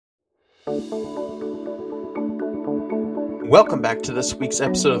Welcome back to this week's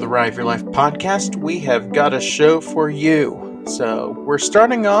episode of the Ride of Your Life podcast. We have got a show for you. So we're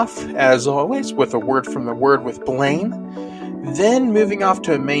starting off, as always, with a word from the Word with Blaine. Then moving off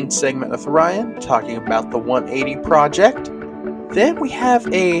to a main segment with Ryan, talking about the 180 project. Then we have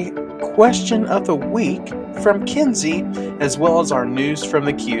a question of the week from Kinsey, as well as our news from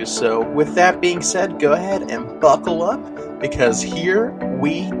the queue. So with that being said, go ahead and buckle up, because here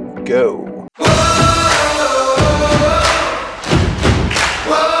we go.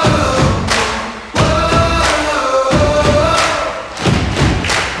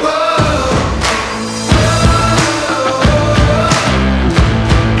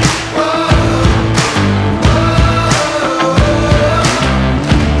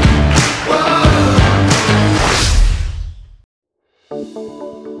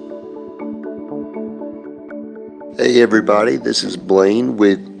 Hey everybody, this is Blaine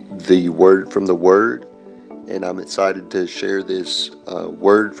with the Word from the Word, and I'm excited to share this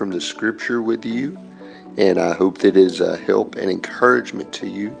word from the Scripture with you, and I hope that it is a help and encouragement to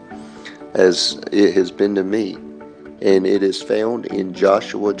you as it has been to me. And it is found in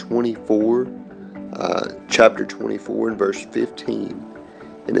Joshua 24, chapter 24 and verse 15,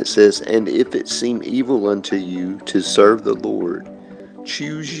 and it says, "And if it seem evil unto you to serve the Lord,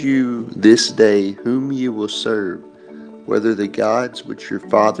 choose you this day whom you will serve, whether the gods which your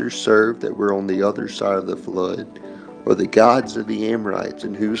fathers served that were on the other side of the flood, or the gods of the Amorites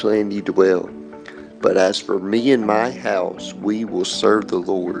in whose land ye dwell. But as for me and my house, we will serve the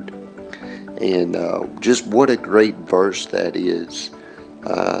Lord." And just what a great verse that is,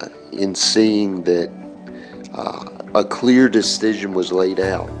 in seeing that a clear decision was laid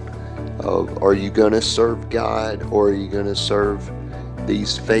out of, are you going to serve God, or are you going to serve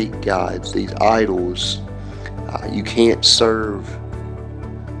these fake gods, these idols? You can't serve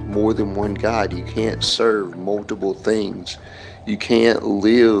more than one God. You can't serve multiple things. You can't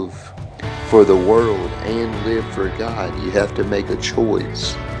live for the world and live for God. You have to make a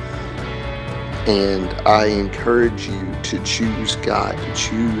choice. And I encourage you to choose God, to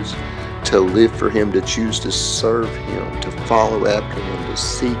choose to live for Him, to choose to serve Him, to follow after Him, to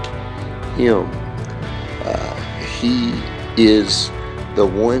seek Him. He is the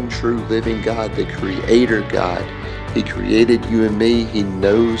one true living God, the Creator God. He created you and me. He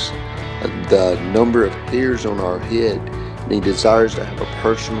knows the number of hairs on our head, and He desires to have a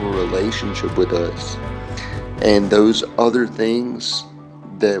personal relationship with us. And those other things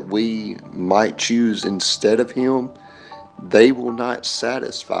that we might choose instead of Him, they will not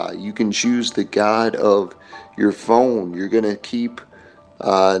satisfy. You can choose the God of your phone. You're going to keep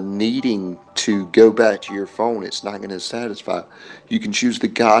needing to go back to your phone. It's not going to satisfy. You can choose the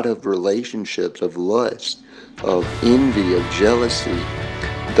God of relationships, of lust, of envy, of jealousy.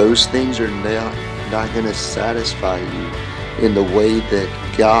 Those things are not going to satisfy you in the way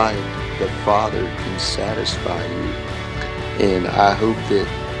that God the Father can satisfy you. And I hope that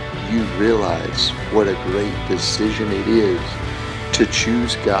you realize what a great decision it is to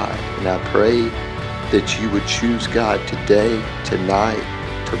choose God. And I pray that you would choose God today, tonight,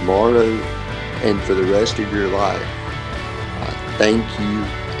 tomorrow, and for the rest of your life. Thank you,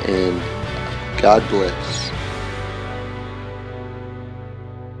 and God bless.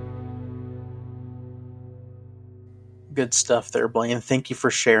 Good stuff there, Blaine. Thank you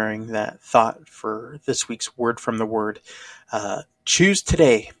for sharing that thought for this week's Word from the Word. Choose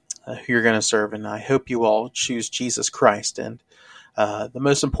today who you're going to serve, and I hope you all choose Jesus Christ. And the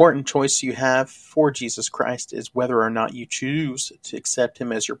most important choice you have for Jesus Christ is whether or not you choose to accept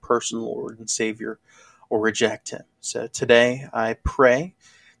Him as your personal Lord and Savior or reject Him. So today I pray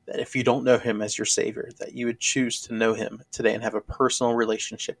that if you don't know Him as your Savior, that you would choose to know Him today and have a personal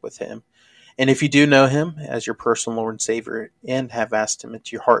relationship with Him. And if you do know Him as your personal Lord and Savior and have asked Him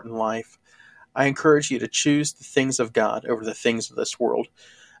into your heart and life, I encourage you to choose the things of God over the things of this world,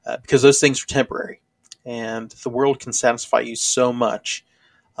 because those things are temporary. And the world can satisfy you so much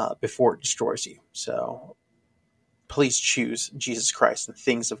before it destroys you. So please choose Jesus Christ and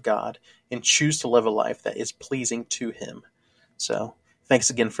things of God, and choose to live a life that is pleasing to Him. So thanks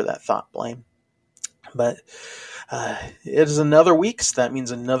again for that thought, Blaine. But it is another week, so that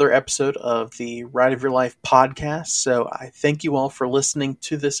means another episode of the Ride of Your Life podcast. So I thank you all for listening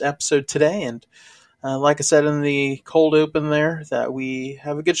to this episode today. And like I said in the cold open there, that we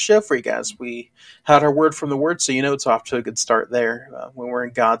have a good show for you guys. We had our word from the Word, so you know it's off to a good start there when we're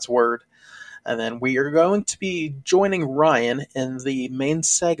in God's Word. And then we are going to be joining Ryan in the main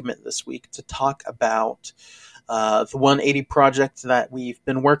segment this week to talk about the 180 project that we've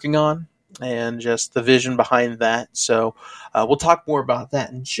been working on. and just the vision behind that. So we'll talk more about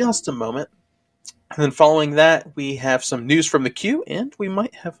that in just a moment. And then following that, we have some news from the queue, and we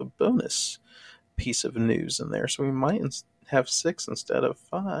might have a bonus piece of news in there. So we might have 6 instead of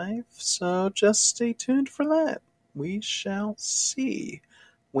 5. So just stay tuned for that. We shall see.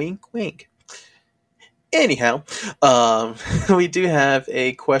 Wink, wink. Anyhow, we do have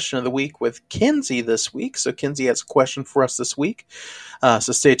a question of the week with Kinsey this week. So Kinsey has a question for us this week. So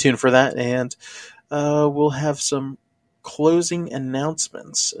stay tuned for that. And we'll have some closing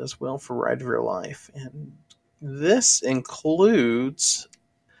announcements as well for Ride of Your Life. And this includes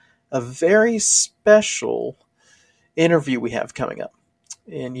a very special interview we have coming up.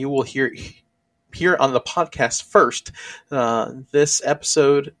 And you will hear on the podcast first. This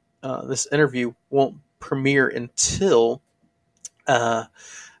episode, this interview won't premiere until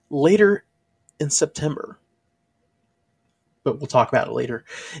later in September. But we'll talk about it later.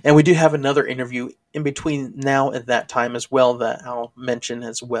 And we do have another interview in between now and that time as well that I'll mention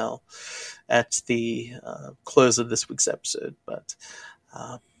as well at the close of this week's episode. But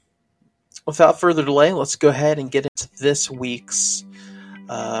without further delay, let's go ahead and get into this week's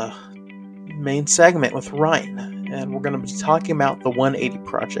main segment with Ryan. And we're going to be talking about the 180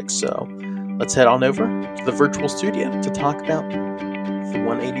 Project. So let's head on over to the virtual studio to talk about the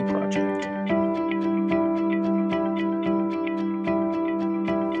 180 Project.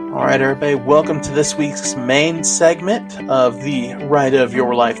 All right, everybody, welcome to this week's main segment of the Ride of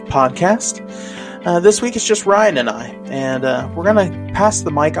Your Life podcast. This week it's just Ryan and I, and we're going to pass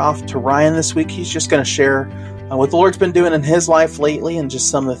the mic off to Ryan this week. He's just going to share what the Lord's been doing in his life lately and just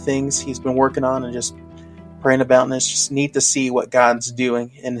some of the things he's been working on and just praying about, and it's just neat to see what God's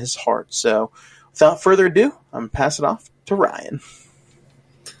doing in his heart. So without further ado, I'm going to pass it off to Ryan.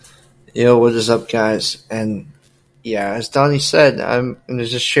 Yo, what is up, guys? And yeah, as Donnie said, I'm going to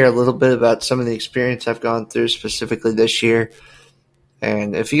just share a little bit about some of the experience I've gone through specifically this year.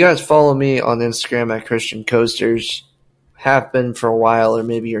 And if you guys follow me on Instagram at Christian Coasters, have been for a while, or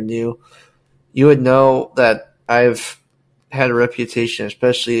maybe you're new, you would know that I've had a reputation,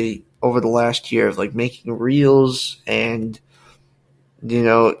 especially over the last year, of like making reels and, you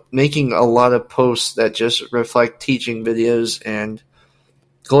know, making a lot of posts that just reflect teaching videos and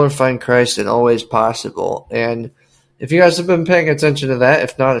glorifying Christ in all ways possible. And if you guys have been paying attention to that,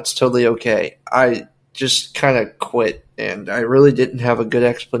 if not, it's totally okay. I just kind of quit, and I really didn't have a good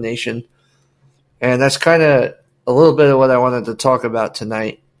explanation. And that's kind of a little bit of what I wanted to talk about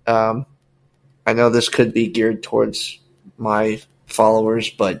tonight. I know this could be geared towards my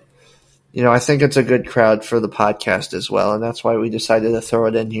followers, but, you know, I think it's a good crowd for the podcast as well, and that's why we decided to throw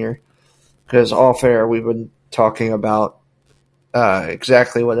it in here. Because all fair, we've been talking about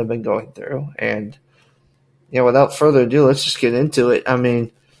exactly what I've been going through. And, you know, without further ado, let's just get into it. I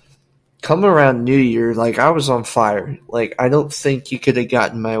mean, come around New Year, like, I was on fire. Like, I don't think you could have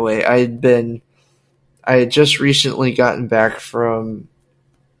gotten my way. I had just recently gotten back from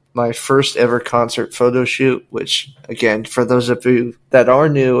my first ever concert photo shoot, which, again, for those of you that are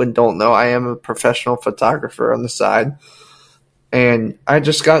new and don't know, I am a professional photographer on the side. And I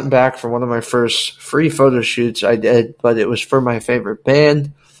just gotten back from one of my first free photo shoots I did, but it was for my favorite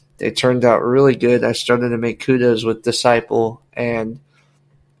band. They turned out really good. I started to make kudos with Disciple, and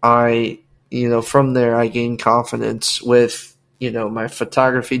I, you know, from there I gained confidence with, you know, my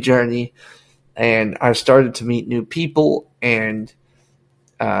photography journey, and I started to meet new people, and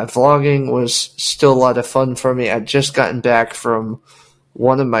vlogging was still a lot of fun for me. I'd just gotten back from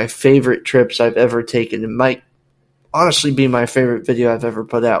one of my favorite trips I've ever taken. It might honestly be my favorite video I've ever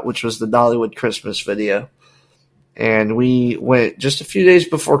put out, which was the Dollywood Christmas video. And we went just a few days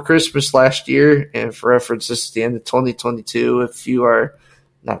before Christmas last year, and for reference, this is the end of 2022, if you are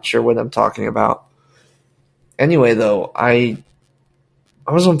not sure what I'm talking about. Anyway, though, I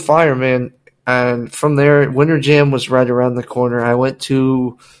was on fire, man. And from there, Winter Jam was right around the corner. I went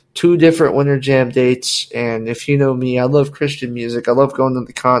to 2 different Winter Jam dates, and if you know me, I love Christian music. I love going to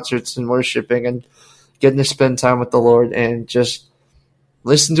the concerts and worshiping and getting to spend time with the Lord and just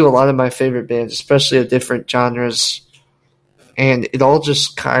listen to a lot of my favorite bands, especially of different genres. And it all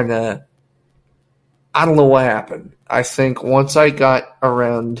just kind of, I don't know what happened. I think once I got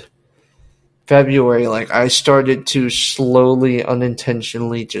around February, like, I started to slowly,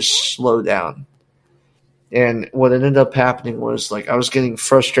 unintentionally just slow down. And what ended up happening was, like, I was getting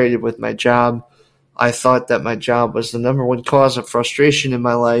frustrated with my job. I thought that my job was the number one cause of frustration in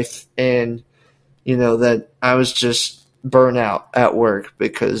my life, and, you know, that I was just burnout at work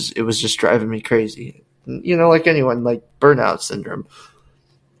because it was just driving me crazy. You know, like anyone, like burnout syndrome.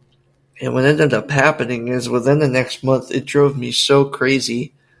 And what ended up happening is within the next month, it drove me so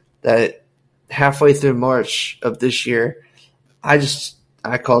crazy that halfway through March of this year, I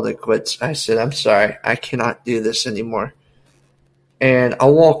called it quits. I said, I'm sorry, I cannot do this anymore. And I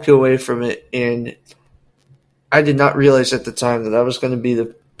walked away from it, and I did not realize at the time that I was going to be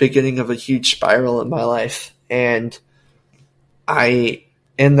the beginning of a huge spiral in my life. And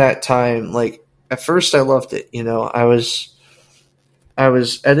in that time, like, at first I loved it. I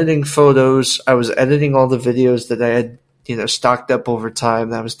was editing photos. I was editing all the videos that I had, stocked up over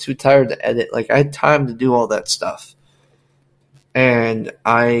time. I was too tired to edit. Like, I had time to do all that stuff. And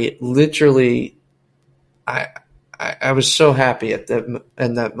I literally, I was so happy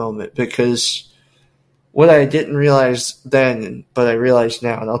in that moment, because what I didn't realize then, but I realize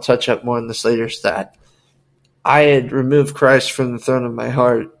now, and I'll touch up more on this later, is that I had removed Christ from the throne of my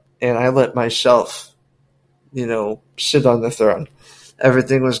heart, and I let myself, sit on the throne.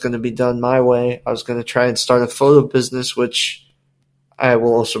 Everything was going to be done my way. I was going to try and start a photo business, which I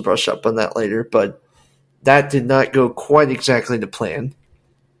will also brush up on that later, but that did not go quite exactly to plan.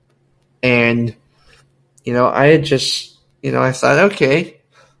 And, I had just, I thought, okay,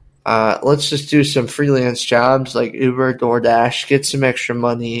 let's just do some freelance jobs like Uber, DoorDash, get some extra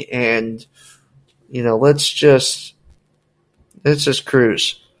money, and, let's just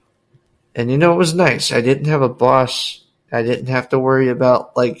cruise. And, it was nice. I didn't have a boss. I didn't have to worry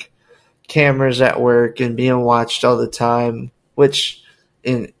about, like, cameras at work and being watched all the time, which,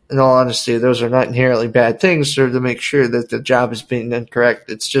 in all honesty, those are not inherently bad things. They're to make sure that the job is being done correct.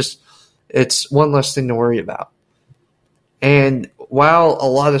 It's one less thing to worry about. And while a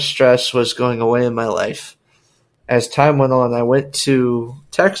lot of stress was going away in my life, as time went on, I went to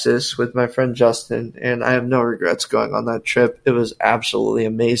Texas with my friend Justin, and I have no regrets going on that trip. It was absolutely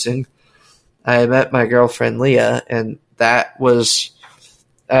amazing. I met my girlfriend Leah, and that was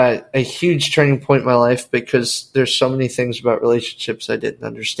a huge turning point in my life, because there's so many things about relationships I didn't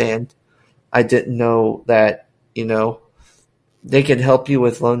understand. I didn't know that, they can help you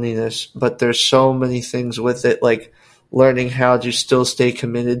with loneliness, but there's so many things with it, like learning how to still stay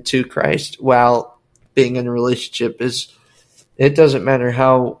committed to Christ while being in a relationship. It doesn't matter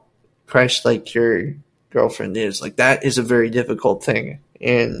how Christ-like your girlfriend is. Like, that is a very difficult thing.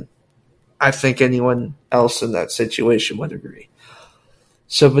 And I think anyone else in that situation would agree.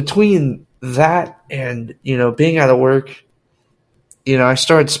 So between that and, being out of work, I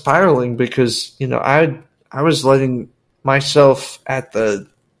started spiraling, because, I was letting myself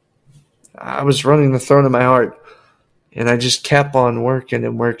I was running the throne of my heart, and I just kept on working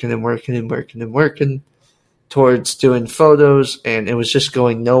and working and working and working and working towards doing photos, and it was just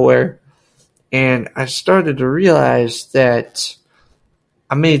going nowhere. And I started to realize that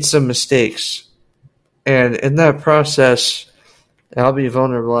I made some mistakes. And in that process, I'll be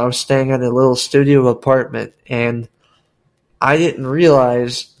vulnerable, I was staying at a little studio apartment, and I didn't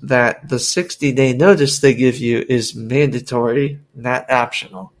realize that the 60-day notice they give you is mandatory, not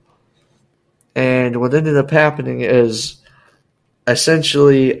optional. And what ended up happening is,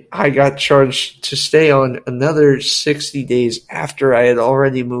 essentially, I got charged to stay on another 60 days after I had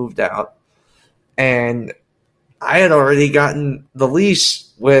already moved out. And I had already gotten the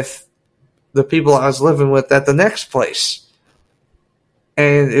lease with the people I was living with at the next place.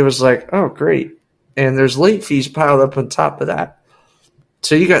 And it was like, oh, great. And there's late fees piled up on top of that.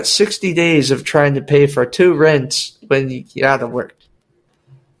 So you got 60 days of trying to pay for 2 rents when you get out of work.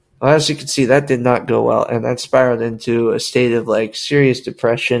 Well, as you can see, that did not go well, and that spiraled into a state of, like, serious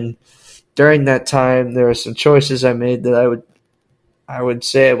depression. During that time, there were some choices I made that I would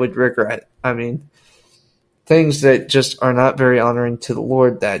say I would regret. I mean, things that just are not very honoring to the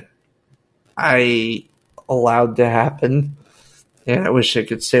Lord that I allowed to happen. And I wish I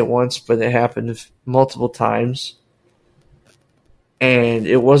could say once, but it happened multiple times. And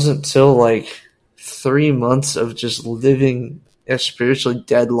it wasn't till like 3 months of just living a spiritually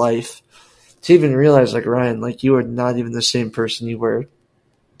dead life to even realize, like, Ryan, like, you are not even the same person you were,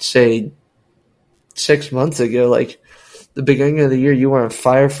 say, 6 months ago. Like, the beginning of the year, you were on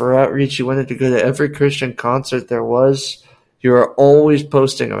fire for outreach. You wanted to go to every Christian concert there was. You were always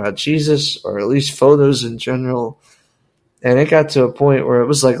posting about Jesus, or at least photos in general. And it got to a point where it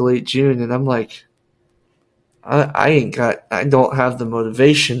was like late June, and I'm like, I don't have the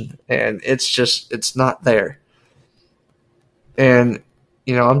motivation, and it's not there. And,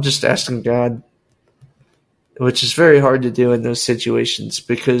 I'm just asking God, which is very hard to do in those situations,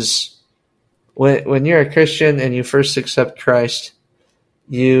 because when you're a Christian and you first accept Christ,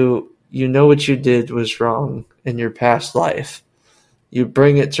 you know what you did was wrong in your past life. You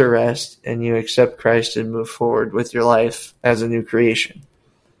bring it to rest, and you accept Christ and move forward with your life as a new creation.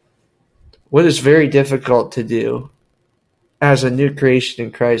 What is very difficult to do as a new creation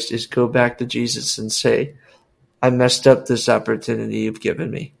in Christ is go back to Jesus and say, I messed up this opportunity you've given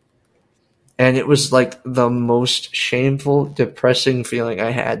me. And it was like the most shameful, depressing feeling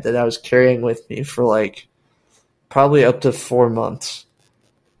I had that I was carrying with me for like probably up to 4 months.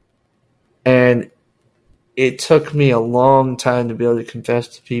 And it took me a long time to be able to confess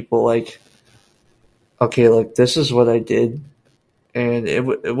to people, like, okay, like, this is what I did. And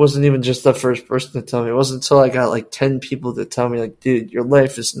it wasn't even just the first person to tell me. It wasn't until I got like 10 people to tell me, like, dude, your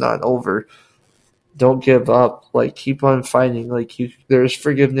life is not over. Don't give up. Like, keep on fighting. Like, there's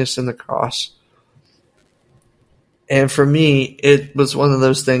forgiveness in the cross. And for me, it was one of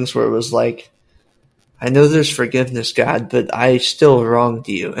those things where it was like, I know there's forgiveness, God, but I still wronged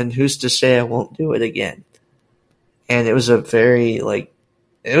you. And who's to say I won't do it again? And it was it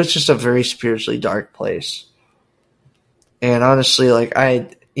was just a very spiritually dark place. And honestly, like,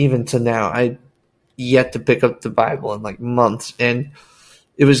 even to now, I yet to pick up the Bible in like months. And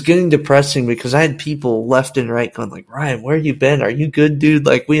it was getting depressing because I had people left and right going like, Ryan, where you been? Are you good, dude?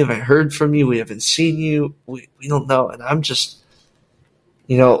 Like, we haven't heard from you. We haven't seen you. We don't know. And I'm just,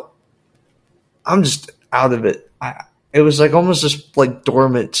 I'm just out of it. It was like almost this like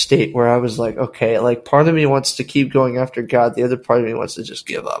dormant state where I was like, okay, like part of me wants to keep going after God. The other part of me wants to just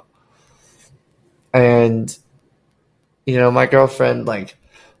give up. And, my girlfriend, like,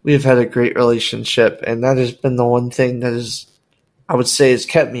 we've had a great relationship, and that has been the one thing that I would say, has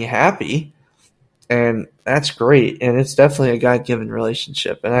kept me happy. And that's great. And it's definitely a God-given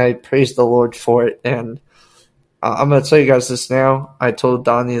relationship. And I praise the Lord for it. And I'm going to tell you guys this now. I told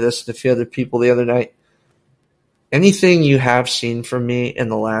Donnie this and a few other people the other night. Anything you have seen from me in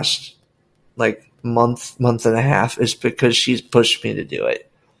the last like month and a half is because she's pushed me to do it.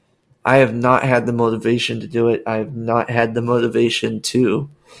 I have not had the motivation to do it. I have not had the motivation to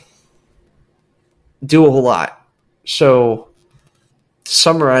do a whole lot. So, to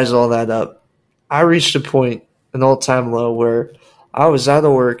summarize all that up, I reached a point, an all-time low, where I was out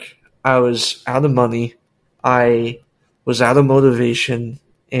of work, I was out of money, I was out of motivation,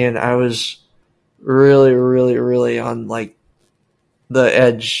 and I was really, really, really on like the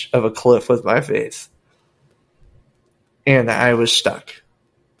edge of a cliff with my faith. And I was stuck.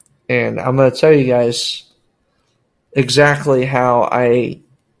 And I'm going to tell you guys exactly how I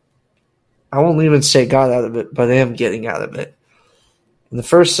won't even say got out of it, but I am getting out of it. And the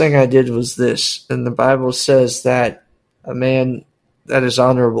first thing I did was this. And the Bible says that a man that is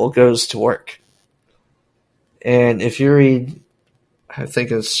honorable goes to work. And if you read, I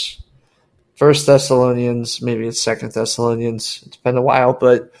think it's First Thessalonians, maybe it's Second Thessalonians. It's been a while,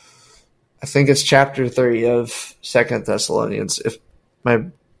 but I think it's chapter 3 of Second Thessalonians, if my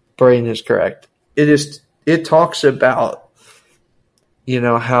brain is correct. It talks about,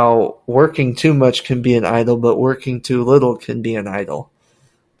 how working too much can be an idol, but working too little can be an idol.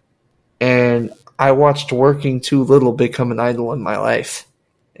 And I watched working too little become an idol in my life.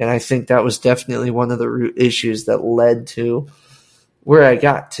 And I think that was definitely one of the root issues that led to where I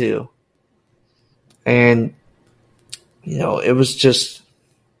got to. And, it was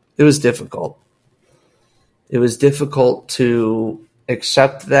difficult. It was difficult to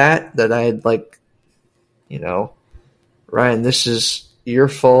accept that I had like, Ryan, this is your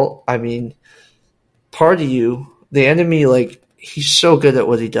fault. I mean, part of you, the enemy, like, he's so good at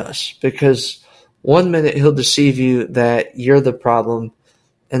what he does, because one minute he'll deceive you that you're the problem,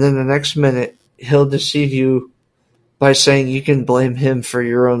 and then the next minute he'll deceive you by saying you can blame him for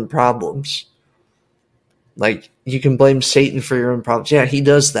your own problems. Like, you can blame Satan for your own problems. Yeah, he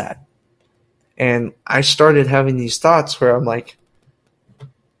does that. And I started having these thoughts where I'm like,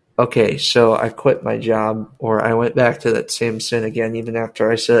 okay, so I quit my job, or I went back to that same sin again, even after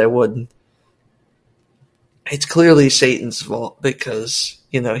I said I wouldn't. It's clearly Satan's fault, because,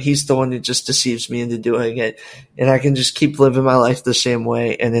 he's the one who just deceives me into doing it. And I can just keep living my life the same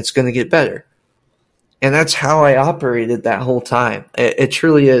way, and it's going to get better. And that's how I operated that whole time. It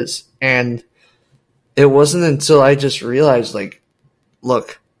truly is. And it wasn't until I just realized, like,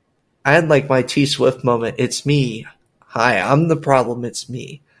 look, I had like my T Swift moment. It's me. Hi, I'm the problem. It's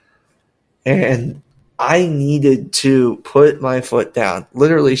me. And I needed to put my foot down,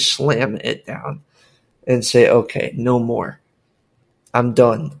 literally slam it down, and say, okay, no more. I'm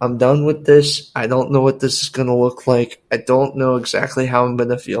done. I'm done with this. I don't know what this is going to look like. I don't know exactly how I'm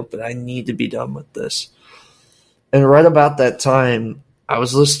going to feel, but I need to be done with this. And right about that time, I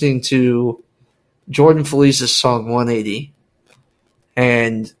was listening to Jordan Felice's song 180.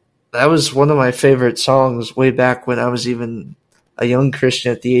 And that was one of my favorite songs way back when I was even a young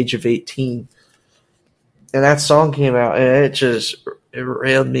Christian at the age of 18. And that song came out, and it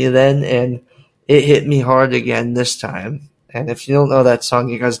railed me then, and it hit me hard again this time. And if you don't know that song,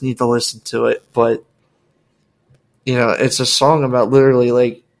 you guys need to listen to it. But, it's a song about literally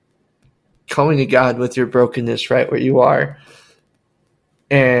like coming to God with your brokenness right where you are.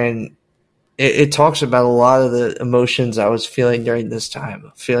 And it talks about a lot of the emotions I was feeling during this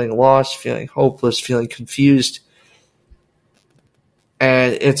time. Feeling lost, feeling hopeless, feeling confused.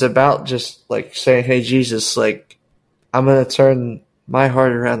 And it's about just like saying, hey, Jesus, like, I'm going to turn my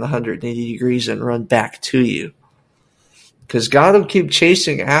heart around 180 degrees and run back to you. Because God will keep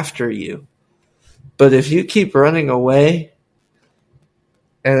chasing after you. But if you keep running away,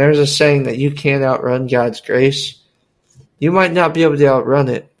 and there's a saying that you can't outrun God's grace, you might not be able to outrun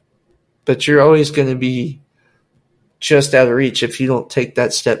it, but you're always going to be just out of reach if you don't take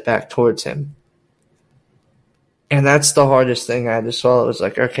that step back towards Him. And that's the hardest thing I had to swallow. It was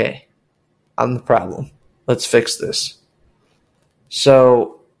like, okay, I'm the problem. Let's fix this.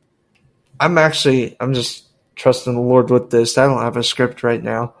 So I'm just trusting the Lord with this. I don't have a script right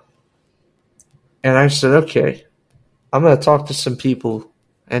now. And I said, okay, I'm going to talk to some people.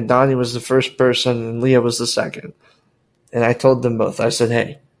 And Donnie was the first person and Leah was the second. And I told them both, I said,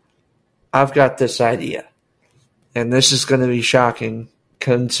 hey, I've got this idea. And this is going to be shocking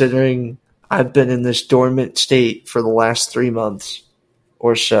considering I've been in this dormant state for the last 3 months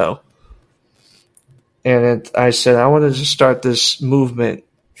or so. And I said, I wanted to start this movement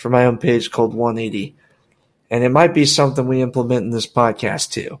for my own page called 180. And it might be something we implement in this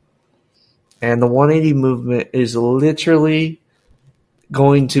podcast too. And the 180 movement is literally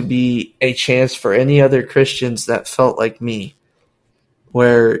going to be a chance for any other Christians that felt like me,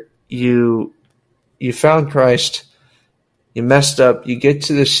 where you found Christ, you messed up, you get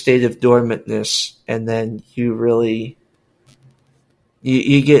to this state of dormantness, and then you really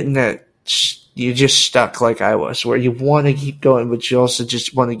you get in that, you're just stuck like I was, where you want to keep going, but you also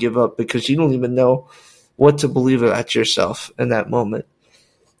just want to give up because you don't even know what to believe about yourself in that moment.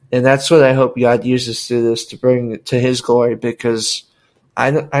 And that's what I hope God uses through this to bring to His glory, because I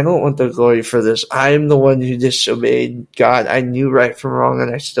don't want the glory for this. I am the one who disobeyed God. I knew right from wrong,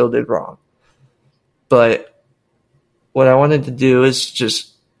 and I still did wrong. But what I wanted to do is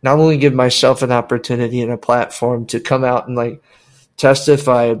just not only give myself an opportunity and a platform to come out and like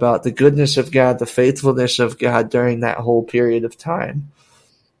testify about the goodness of God, the faithfulness of God during that whole period of time,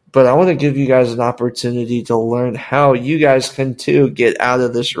 but I want to give you guys an opportunity to learn how you guys can too get out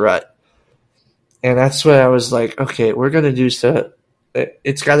of this rut. And that's what I was like, okay, we're going to do so.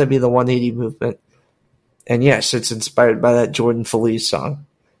 It's got to be the 180 movement. And yes, it's inspired by that Jordan Feliz song.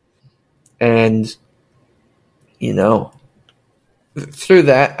 And, through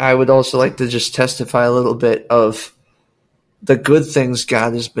that, I would also like to just testify a little bit of the good things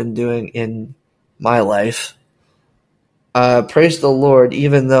God has been doing in my life. Praise the Lord,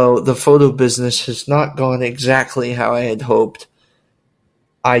 even though the photo business has not gone exactly how I had hoped,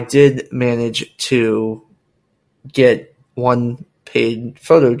 I did manage to get one paid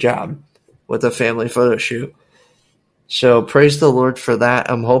photo job with a family photo shoot. So praise the Lord for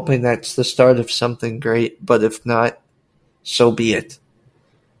that. I'm hoping that's the start of something great, but if not, so be it.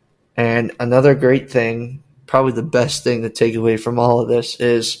 And another great thing, probably the best thing to take away from all of this,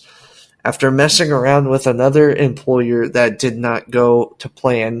 is after messing around with another employer that did not go to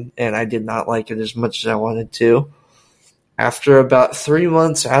plan, and I did not like it as much as I wanted to, after about 3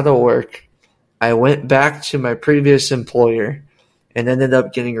 months out of work, I went back to my previous employer and ended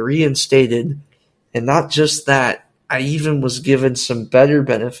up getting reinstated. And not just that, I even was given some better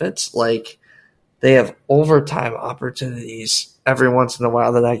benefits, like they have overtime opportunities every once in a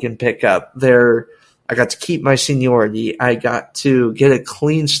while that I can pick up. I got to keep my seniority. I got to get a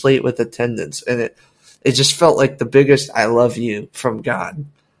clean slate with attendance. And it just felt like the biggest I love you from God.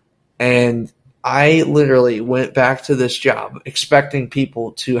 And I literally went back to this job expecting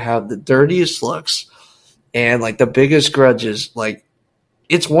people to have the dirtiest looks and like the biggest grudges. Like,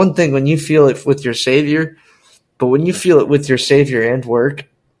 it's one thing when you feel it with your Savior, but when you feel it with your Savior and work,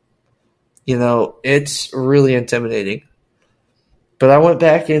 it's really intimidating. But I went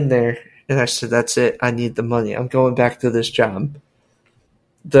back in there and I said, that's it. I need the money. I'm going back to this job.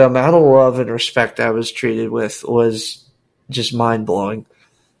 The amount of love and respect I was treated with was just mind blowing.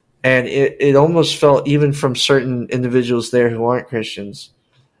 And it almost felt, even from certain individuals there who aren't Christians,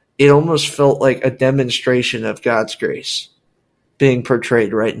 it almost felt like a demonstration of God's grace being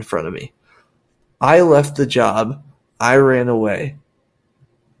portrayed right in front of me. I left the job. I ran away.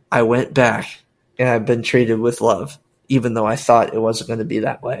 I went back, and I've been treated with love, even though I thought it wasn't going to be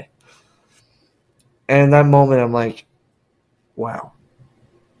that way. And in that moment, I'm like, wow,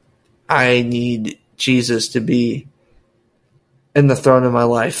 I need Jesus to be in the throne of my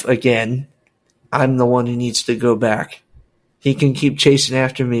life again. I'm the one who needs to go back He can keep chasing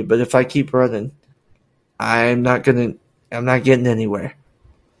after me, but if I keep running, I'm not getting anywhere.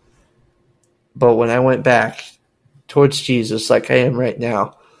 But when I went back towards Jesus, like I am right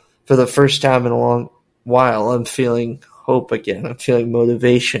now, for the first time in a long while, I'm feeling hope again. I'm feeling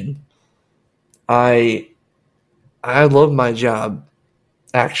motivation. I love my job.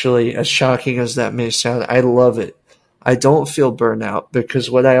 Actually, as shocking as that may sound, I love it. I don't feel burnout because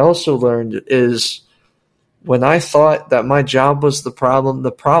what I also learned is when I thought that my job was the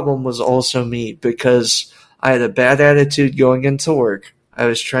problem was also me because I had a bad attitude going into work. I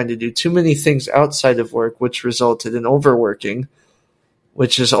was trying to do too many things outside of work, which resulted in overworking,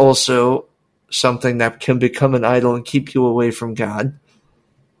 which is also something that can become an idol and keep you away from God.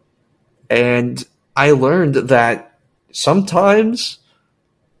 And I learned that sometimes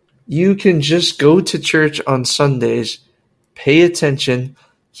you can just go to church on Sundays, pay attention,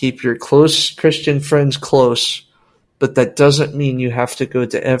 keep your close Christian friends close, but that doesn't mean you have to go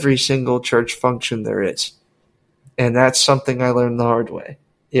to every single church function there is. And that's something I learned the hard way.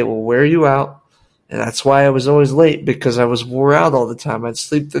 It will wear you out, and that's why I was always late, because I was wore out all the time. I'd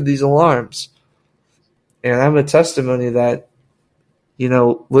sleep through these alarms. And I'm a testimony that,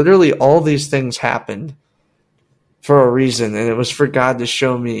 literally all these things happened for a reason, and it was for God to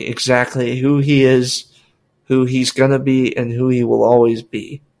show me exactly who He is, who He's going to be, and who He will always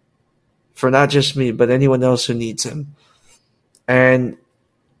be. For not just me, but anyone else who needs Him. And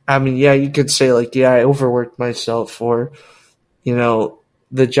I mean, yeah, you could say like, yeah, I overworked myself, or,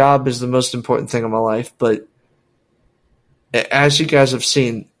 the job is the most important thing in my life. But as you guys have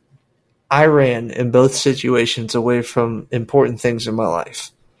seen, I ran in both situations away from important things in my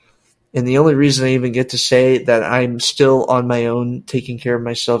life. And the only reason I even get to say that I'm still on my own taking care of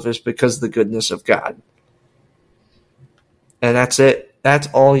myself is because of the goodness of God. And that's it. That's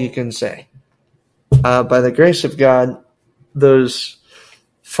all you can say. By the grace of God, those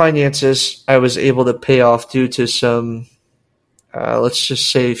finances I was able to pay off due to some, let's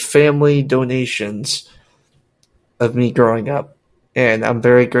just say, family donations of me growing up. And I'm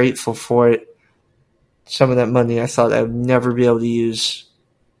very grateful for it. Some of that money I thought I would never be able to use,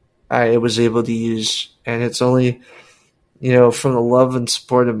 I was able to use. And it's only, from the love and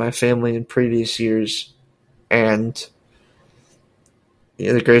support of my family in previous years. And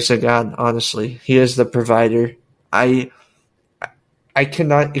the grace of God, honestly. He is the provider. I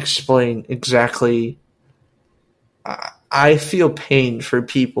cannot explain exactly. I feel pain for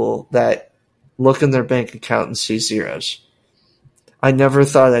people that look in their bank account and see zeros. I never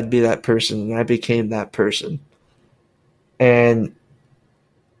thought I'd be that person, and I became that person. And,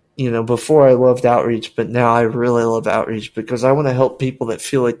 before I loved outreach, but now I really love outreach because I want to help people that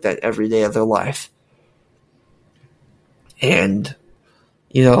feel like that every day of their life. And,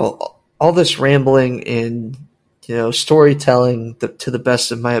 all this rambling and, storytelling to the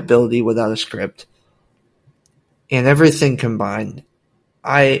best of my ability without a script. And everything combined,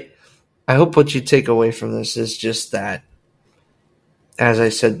 I hope what you take away from this is just that, as I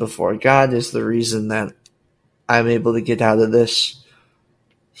said before, God is the reason that I'm able to get out of this.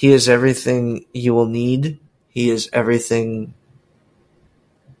 He is everything you will need. He is everything.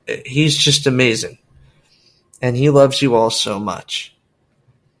 He's just amazing. And He loves you all so much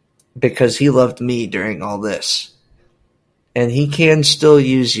because He loved me during all this. And He can still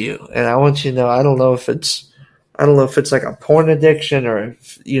use you. And I want you to know, I don't know if it's like a porn addiction, or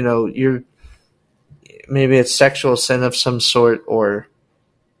if, you're, maybe it's sexual sin of some sort, or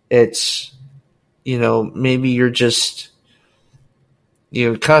it's, maybe you're just,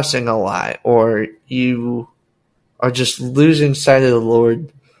 cussing a lot, or you are just losing sight of the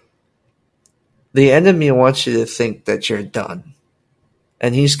Lord. The enemy wants you to think that you're done.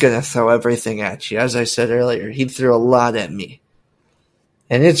 And he's going to throw everything at you. As I said earlier, he threw a lot at me.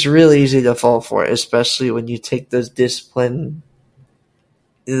 And it's really easy to fall for it, especially when you take those disciplinary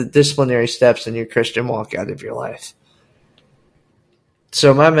steps in your Christian walk out of your life.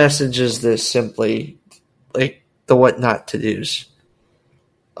 So my message is this simply, like the what not to do's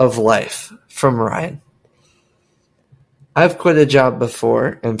of life from Ryan. I've quit a job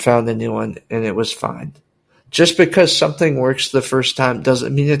before and found a new one, and it was fine. Just because something works the first time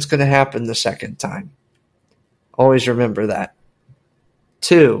doesn't mean it's going to happen the second time. Always remember that.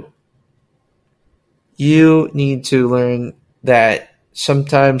 2, you need to learn that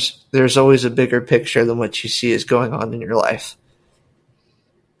sometimes there's always a bigger picture than what you see is going on in your life.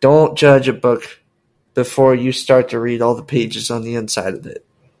 Don't judge a book before you start to read all the pages on the inside of it.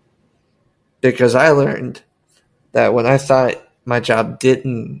 Because I learned that when I thought my job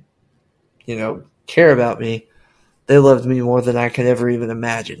didn't, care about me, they loved me more than I could ever even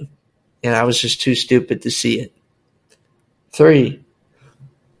imagine. And I was just too stupid to see it. 3,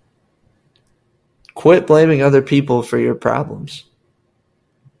 quit blaming other people for your problems.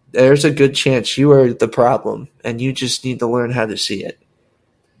 There's a good chance you are the problem, and you just need to learn how to see it.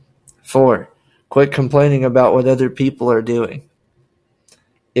 4, quit complaining about what other people are doing.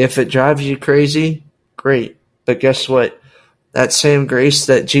 If it drives you crazy, great. But guess what? That same grace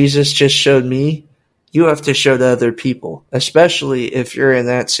that Jesus just showed me, you have to show to other people, especially if you're in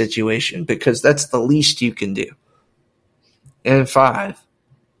that situation, because that's the least you can do. And 5,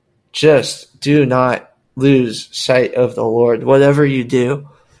 just do not lose sight of the Lord. Whatever you do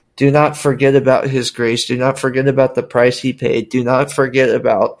not forget about his grace. Do not forget about the price he paid. Do not forget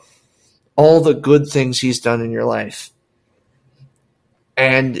about all the good things he's done in your life.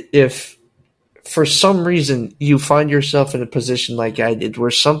 And if for some reason you find yourself in a position like I did,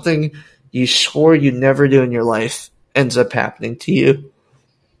 where something you swore you'd never do in your life ends up happening to you,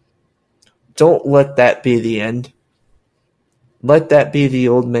 don't let that be the end. Let that be the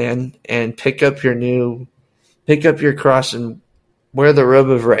old man, and pick up your cross and wear the robe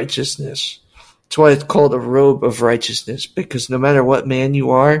of righteousness. That's why it's called a robe of righteousness, because no matter what man you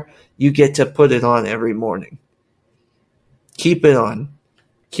are, you get to put it on every morning. Keep it on.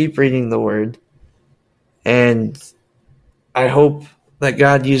 Keep reading the word. And I hope that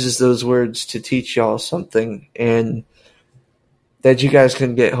God uses those words to teach y'all something, and that you guys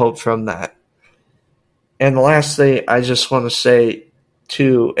can get hope from that. And lastly, I just want to say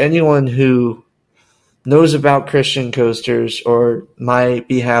to anyone who knows about Christian Coasters or my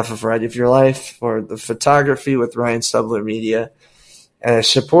behalf of Right of Your Life or the photography with Ryan Stubler Media, and has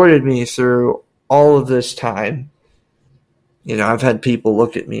supported me through all of this time. I've had people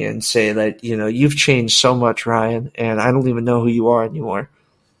look at me and say that, you've changed so much, Ryan, and I don't even know who you are anymore.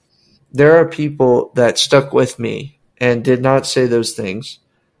 There are people that stuck with me and did not say those things.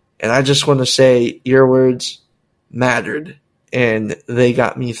 And I just want to say your words mattered, and they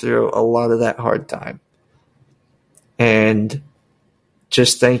got me through a lot of that hard time. And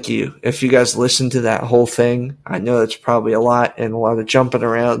just thank you. If you guys listen to that whole thing, I know it's probably a lot and a lot of jumping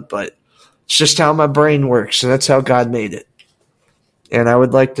around, but it's just how my brain works, and that's how God made it. And I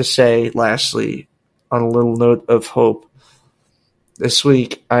would like to say, lastly, on a little note of hope, this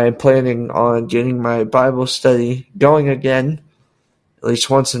week I am planning on getting my Bible study going again, at least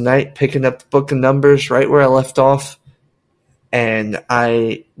once a night, picking up the book of Numbers right where I left off. And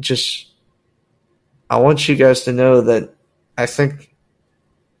I want you guys to know that I think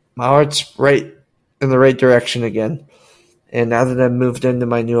my heart's right in the right direction again. And now that I've moved into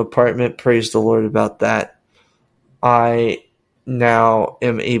my new apartment, praise the Lord about that, I now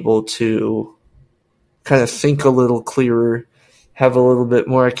am able to kind of think a little clearer, have a little bit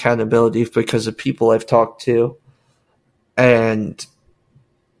more accountability because of people I've talked to, and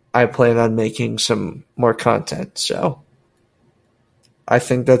I plan on making some more content. So I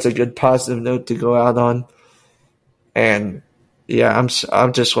think that's a good positive note to go out on. And yeah, I'm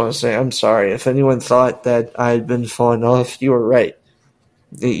just want to say I'm sorry. If anyone thought that I had been falling off, you were right.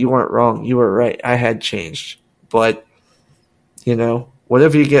 You weren't wrong. You were right. I had changed. But,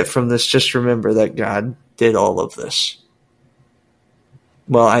 whatever you get from this, just remember that God did all of this.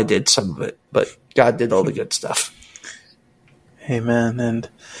 Well, I did some of it, but God did all the good stuff. Amen. And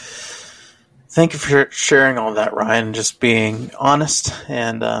thank you for sharing all that, Ryan, just being honest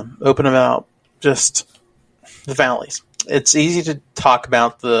and open about just the valleys. It's easy to talk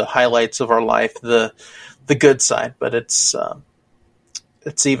about the highlights of our life, the good side, but it's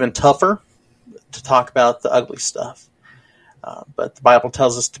even tougher to talk about the ugly stuff. But the Bible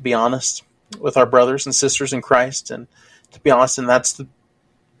tells us to be honest with our brothers and sisters in Christ, and to be honest, and that's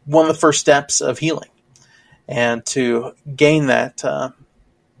one of the first steps of healing. And to gain that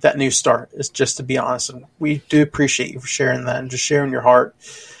new start is just to be honest. And we do appreciate you for sharing that and just sharing your heart.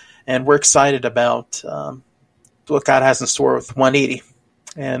 And we're excited about what God has in store with 180.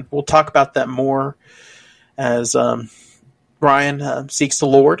 And we'll talk about that more as Ryan seeks the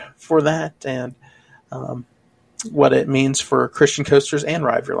Lord for that, and what it means for Christian Coasters and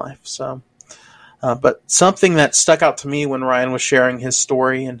Ride Your Life. So, but something that stuck out to me when Ryan was sharing his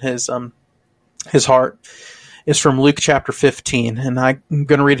story and his heart is from Luke chapter 15. And I'm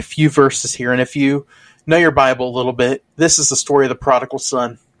going to read a few verses here. And if you know your Bible a little bit, this is the story of the prodigal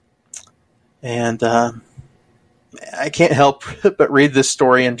son. And I can't help but read this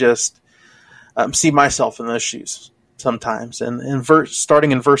story and just see myself in those shoes sometimes. And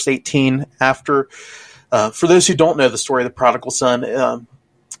starting in verse 18, after, for those who don't know the story of the prodigal son,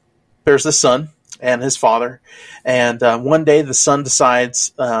 there's the son and his father. And one day the son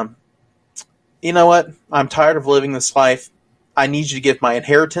decides, you know what? I'm tired of living this life. I need you to give my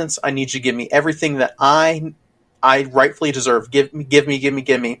inheritance. I need you to give me everything that I I rightfully deserve. Give me, give me, give me,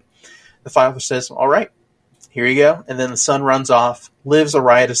 give me. The father says, all right, here you go. And then the son runs off, lives a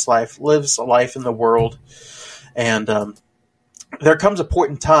riotous life, lives a life in the world. And there comes a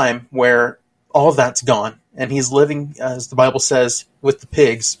point in time where all of that's gone. And he's living, as the Bible says, with the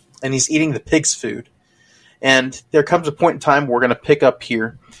pigs. And he's eating the pigs' food. And there comes a point in time we're going to pick up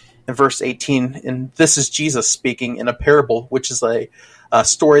here in verse 18. And this is Jesus speaking in a parable, which is a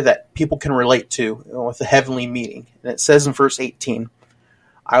story that people can relate to with a heavenly meaning. And it says in verse 18,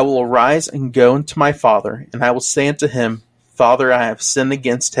 I will arise and go unto my father, and I will say unto him, Father, I have sinned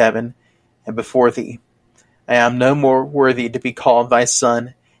against heaven and before thee. I am no more worthy to be called thy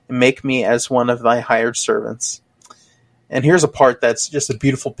son, and make me as one of thy hired servants. And here's a part that's just a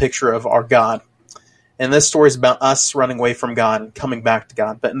beautiful picture of our God. And this story is about us running away from God and coming back to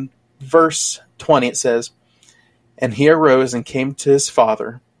God. But in verse 20 it says, And he arose and came to his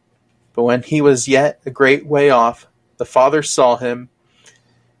father. But when he was yet a great way off, the father saw him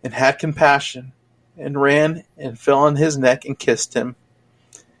and had compassion, and ran and fell on his neck and kissed him.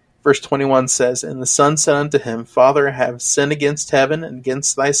 Verse 21 says, And the son said unto him, Father, I have sinned against heaven and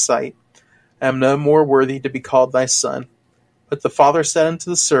against thy sight. I am no more worthy to be called thy son. But the father said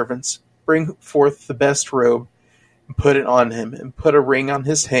unto the servants, Bring forth the best robe, and put it on him, and put a ring on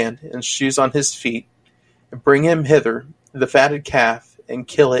his hand, and shoes on his feet, and bring him hither the fatted calf, and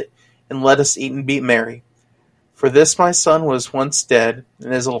kill it, and let us eat and be merry. For this my son was once dead,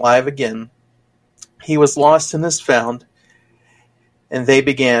 and is alive again. He was lost and is found. And they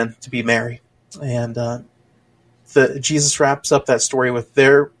began to be merry. And Jesus wraps up that story with,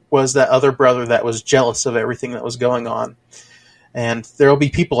 there was that other brother that was jealous of everything that was going on. And there will be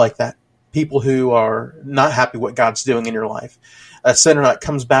people like that. People who are not happy what God's doing in your life. A sinner that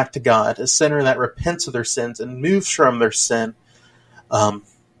comes back to God. A sinner that repents of their sins and moves from their sin.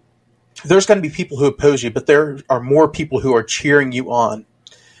 There's going to be people who oppose you, but there are more people who are cheering you on.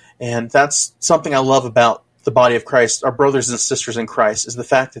 And that's something I love about the body of Christ, our brothers and sisters in Christ, is the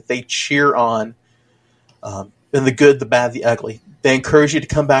fact that they cheer on in the good, the bad, the ugly. They encourage you to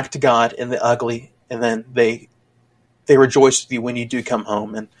come back to God in the ugly, and then they rejoice with you when you do come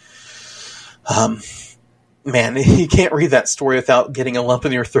home. And man, you can't read that story without getting a lump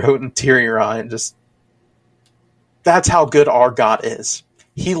in your throat and tear in your eye. And just, that's how good our God is.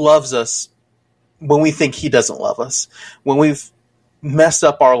 He loves us when we think he doesn't love us. When we've messed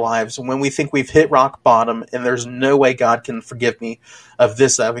up our lives, when we think we've hit rock bottom and there's no way God can forgive me of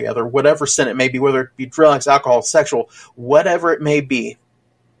this, that, or the other, whatever sin it may be, whether it be drugs, alcohol, sexual, whatever it may be,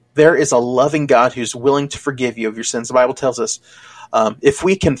 there is a loving God who's willing to forgive you of your sins. The Bible tells us if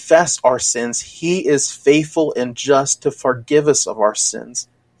we confess our sins, he is faithful and just to forgive us of our sins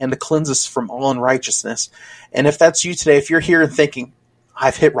and to cleanse us from all unrighteousness. And if that's you today, if you're here and thinking,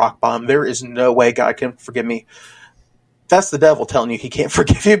 I've hit rock bottom, there is no way God can forgive me, that's the devil telling you he can't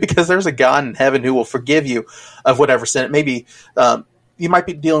forgive you, because there's a God in heaven who will forgive you of whatever sin. It may be, you might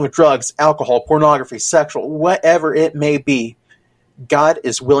be dealing with drugs, alcohol, pornography, sexual, whatever it may be. God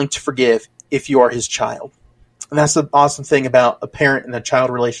is willing to forgive if you are his child. And that's the awesome thing about a parent and a child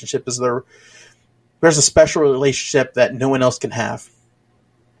relationship, is there's a special relationship that no one else can have.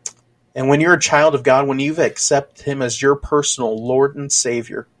 And when you're a child of God, when you've accepted him as your personal Lord and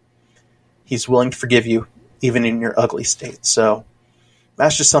Savior, he's willing to forgive you even in your ugly state. So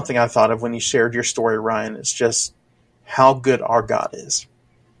that's just something I thought of when you shared your story, Ryan. It's just how good our God is,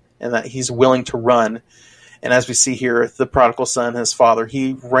 and that he's willing to run. And as we see here, the prodigal son, his father,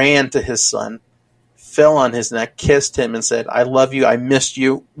 he ran to his son, fell on his neck, kissed him, and said, I love you, I missed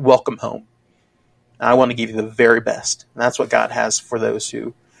you, welcome home. I want to give you the very best. And that's what God has for those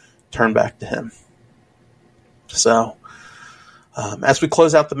who turn back to him. So, as we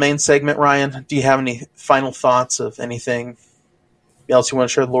close out the main segment, Ryan, do you have any final thoughts of anything else you want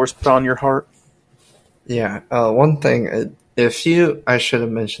to share the Lord's put on your heart? Yeah, one thing, I should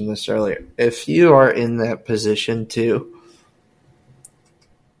have mentioned this earlier, if you are in that position too,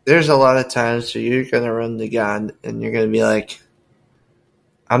 there's a lot of times where you're going to run to God and you're going to be like,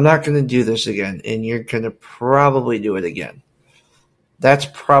 I'm not going to do this again, and you're going to probably do it again. That's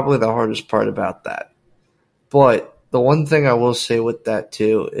probably the hardest part about that. But the one thing I will say with that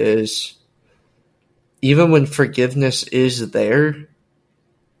too is, even when forgiveness is there,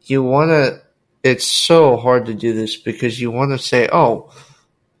 it's so hard to do this because you want to say, oh,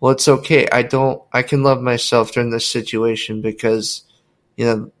 well, it's okay. I can love myself during this situation because,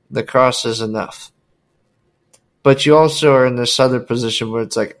 the cross is enough. But you also are in this other position where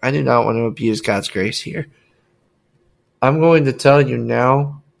it's like, I do not want to abuse God's grace here. I'm going to tell you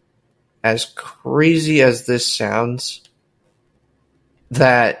now, as crazy as this sounds,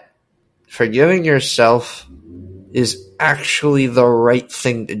 that forgiving yourself is actually the right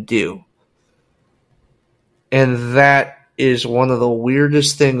thing to do. And that is one of the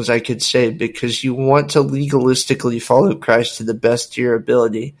weirdest things I could say, because you want to legalistically follow Christ to the best of your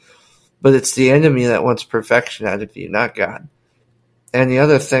ability, but it's the enemy that wants perfection out of you, not God. And the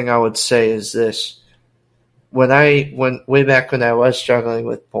other thing I would say is this. Way back when I was struggling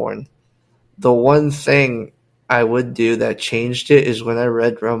with porn, the one thing I would do that changed it is when I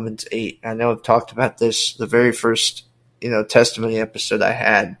read Romans 8. I know I've talked about this the very first, testimony episode I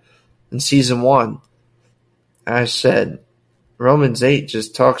had in season 1. I said, Romans 8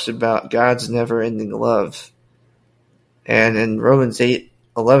 just talks about God's never-ending love. And in Romans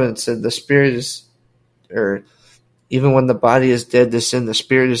 8:11 it said the spirit is, or even when the body is dead to sin, the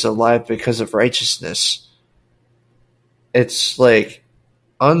spirit is alive because of righteousness. It's like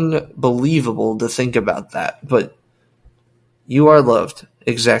unbelievable to think about that, but you are loved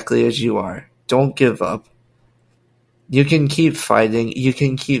exactly as you are. Don't give up. You can keep fighting. You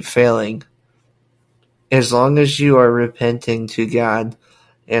can keep failing. As long as you are repenting to God,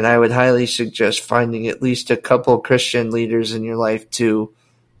 and I would highly suggest finding at least a couple Christian leaders in your life to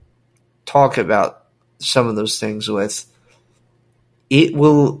talk about some of those things with.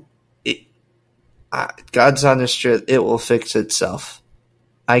 God's honest truth, it will fix itself.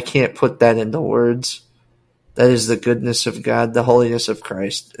 I can't put that into words. That is the goodness of God, the holiness of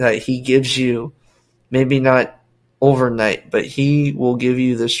Christ, that He gives you, maybe not overnight, but He will give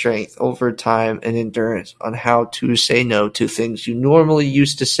you the strength over time and endurance on how to say no to things you normally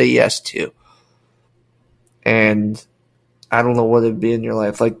used to say yes to. And I don't know what it'd be in your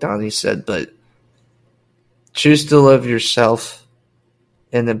life, like Donnie said, but choose to love yourself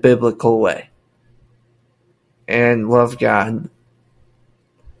in a biblical way and love God.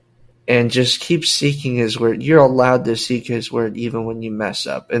 And just keep seeking His word. You're allowed to seek His word even when you mess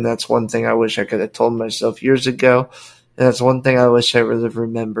up. And that's one thing I wish I could have told myself years ago. And that's one thing I wish I would have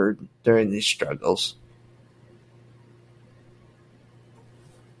remembered during these struggles.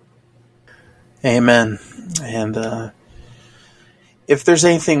 Amen. And if there's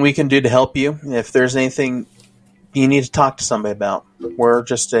anything we can do to help you, if there's anything you need to talk to somebody about, we're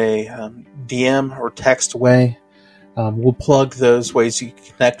just a DM or text away. We'll plug those ways you can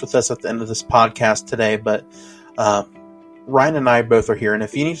connect with us at the end of this podcast today. But Ryan and I both are here. And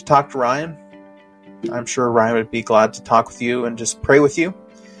if you need to talk to Ryan, I'm sure Ryan would be glad to talk with you and just pray with you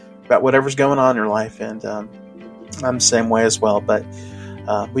about whatever's going on in your life. And I'm the same way as well. But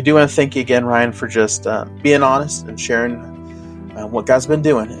we do want to thank you again, Ryan, for just being honest and sharing what God's been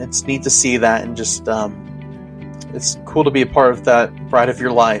doing. It's neat to see that, and just it's cool to be a part of that ride of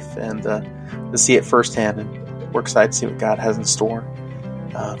your life and to see it firsthand. And we're excited to see what God has in store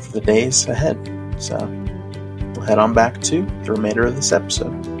for the days ahead. So we'll head on back to the remainder of this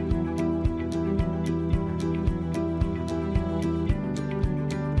episode.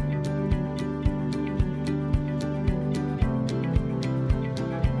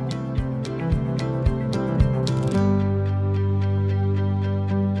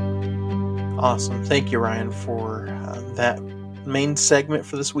 Awesome. Thank you, Ryan, for that main segment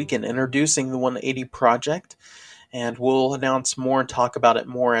for this week and introducing the 180 Project. And we'll announce more and talk about it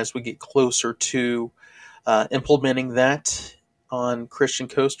more as we get closer to implementing that on Christian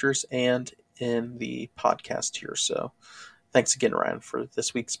Coasters and in the podcast here. So thanks again, Ryan, for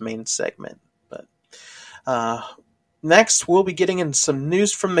this week's main segment. But next, we'll be getting in some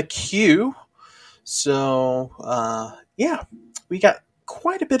news from the queue. So, we got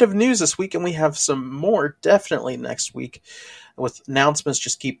quite a bit of news this week, and we have some more definitely next week. With announcements,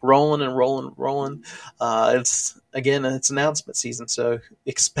 just keep rolling and rolling and rolling. It's announcement season, so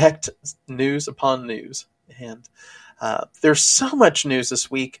expect news upon news. And there's so much news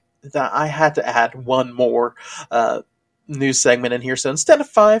this week that I had to add one more news segment in here. So instead of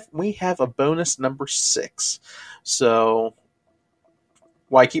 5, we have a bonus number 6. So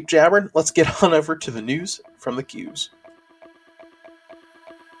why keep jabbering? Let's get on over to the news from the queues.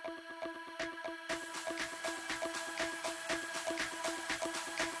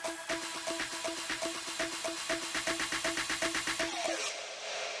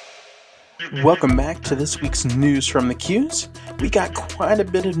 Welcome back to this week's news from the queues. We got quite a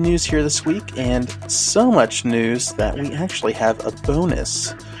bit of news here this week, and so much news that we actually have a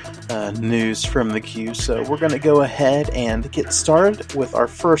bonus news from the queue. So we're going to go ahead and get started with our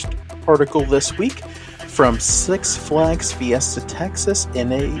first article this week from Six Flags Fiesta Texas,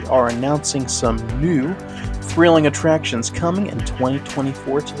 and they are announcing some new thrilling attractions coming in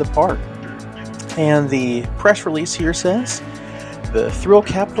 2024 to the park. And the press release here says, the thrill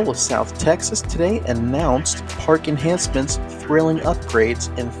capital of South Texas today announced park enhancements, thrilling upgrades,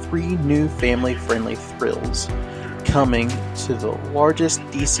 and 3 new family-friendly thrills. coming to the largest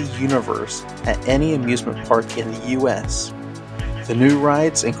DC universe at any amusement park in the US. The new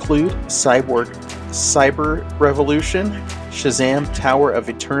rides include Cyber Revolution, Shazam Tower of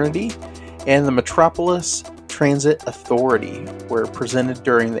Eternity, and the Metropolis Transit Authority were presented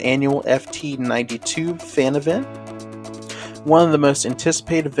during the annual FT92 fan event. One of the most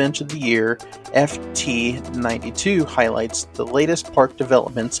anticipated events of the year, FT92 highlights the latest park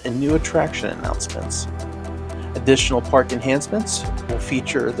developments and new attraction announcements. Additional park enhancements will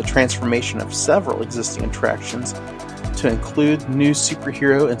feature the transformation of several existing attractions to include new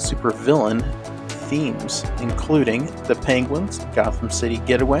superhero and supervillain themes, including the Penguins Gotham City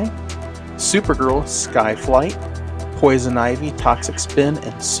Getaway, Supergirl Sky Flight, Poison Ivy Toxic Spin,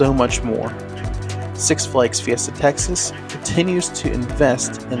 and so much more. Six Flags Fiesta Texas continues to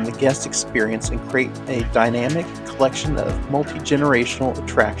invest in the guest experience and create a dynamic collection of multi-generational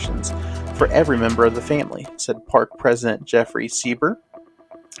attractions for every member of the family, said Park President Jeffrey Sieber.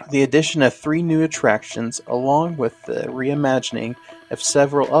 The addition of 3 new attractions, along with the reimagining of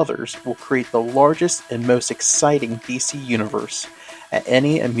several others, will create the largest and most exciting DC universe at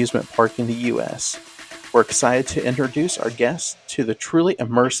any amusement park in the U.S. We're excited to introduce our guests to the truly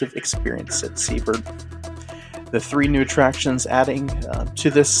immersive experience, said Siebert. The 3 new attractions adding to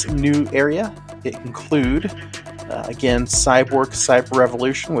this new area include, again, Cyber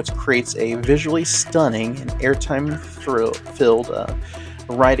Revolution, which creates a visually stunning and airtime-filled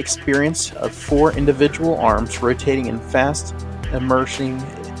ride experience of 4 individual arms rotating in fast, immersing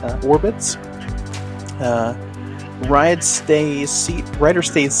orbits. Rider stays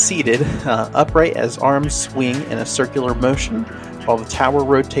seated upright as arms swing in a circular motion while the tower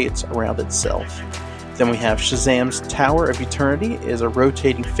rotates around itself. Then we have Shazam's Tower of Eternity is a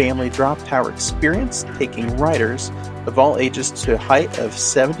rotating family drop tower experience, taking riders of all ages to a height of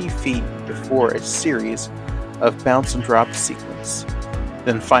 70 feet before a series of bounce and drop sequence.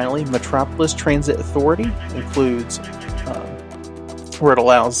 Then finally, Metropolis Transit Authority includes where it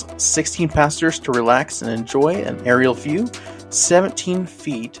allows 16 passengers to relax and enjoy an aerial view 17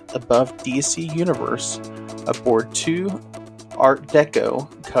 feet above DC Universe aboard 2 Art Deco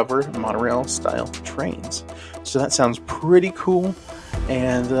covered monorail-style trains. So that sounds pretty cool,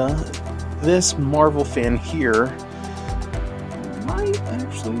 and this Marvel fan here might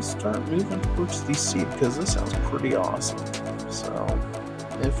actually start moving towards DC because this sounds pretty awesome. So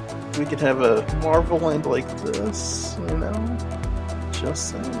if we could have a Marvel land like this,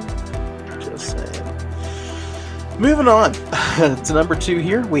 just saying. Moving on to number 2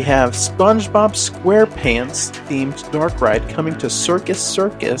 here, we have SpongeBob SquarePants themed dark ride coming to Circus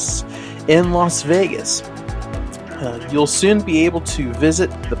Circus in Las Vegas. You'll soon be able to visit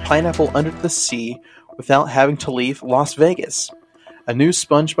the Pineapple Under the Sea without having to leave Las Vegas. A new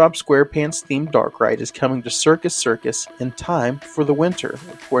SpongeBob SquarePants themed dark ride is coming to Circus Circus in time for the winter,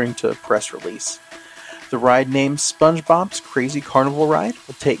 according to a press release. The ride, named SpongeBob's Crazy Carnival Ride,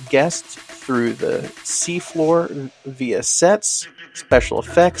 will take guests through the seafloor via sets, special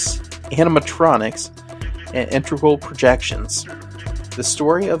effects, animatronics, and integral projections. The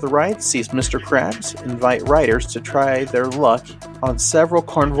story of the ride sees Mr. Krabs invite riders to try their luck on several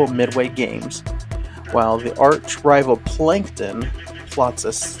Carnival Midway games, while the arch-rival Plankton plots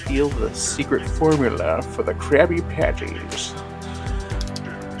to steal the secret formula for the Krabby Patties.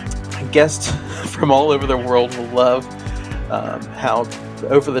 Guests from all over the world will love how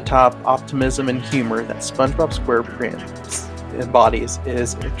over-the-top optimism and humor that SpongeBob SquarePants embodies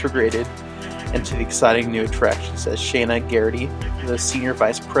is integrated into the exciting new attraction, says Shayna Garrity, the Senior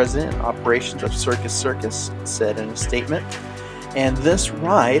Vice President in Operations of Circus Circus, said in a statement. And this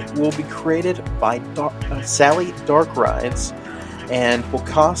ride will be created by Sally Dark Rides and will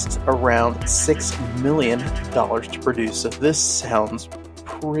cost around $6 million to produce. So this sounds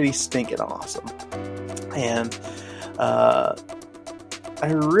pretty stinking awesome. And I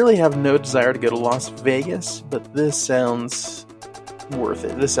really have no desire to go to Las Vegas, but this sounds worth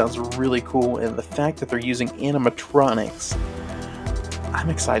it. This sounds really cool, and the fact that they're using animatronics, I'm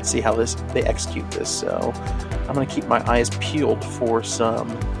excited to see how they execute this. So I'm going to keep my eyes peeled for some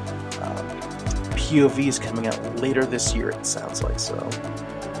POVs coming out later this year, it sounds like. So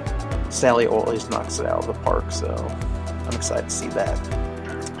Sally always knocks it out of the park, so I'm excited to see that.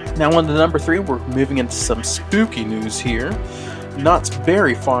 Now on to number 3, we're moving into some spooky news here. Knott's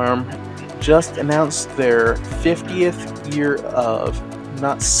Berry Farm just announced their 50th year of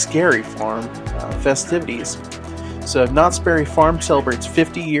Knott's Scary Farm festivities. So Knott's Berry Farm celebrates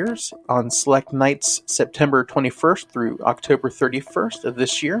 50 years on select nights September 21st through October 31st of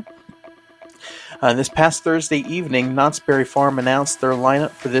this year. This past Thursday evening, Knott's Berry Farm announced their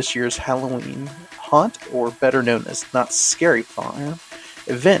lineup for this year's Halloween Haunt, or better known as Not Scary Farm,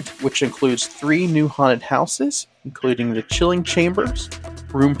 event, which includes 3 new haunted houses, including the Chilling Chambers,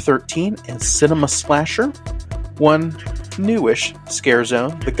 Room 13, and Cinema Slasher, 1 newish scare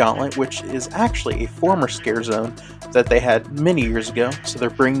zone, the Gauntlet, which is actually a former scare zone that they had many years ago, so they're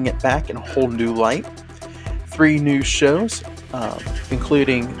bringing it back in a whole new light. 3 new shows,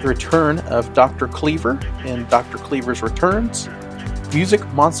 including the return of Dr. Cleaver and Dr. Cleaver's Returns, Music,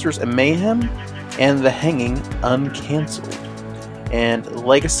 Monsters, and Mayhem, and The Hanging Uncancelled, and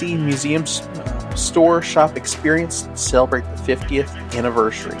Legacy Museum Store Shop Experience to celebrate the 50th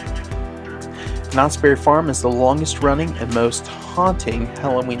anniversary. Knott's Berry Farm is the longest running and most haunting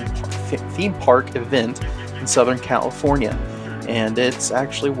Halloween theme park event in Southern California, and it's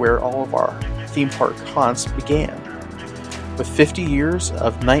actually where all of our theme park haunts began. With 50 years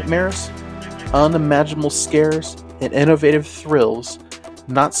of nightmares, unimaginable scares, and innovative thrills,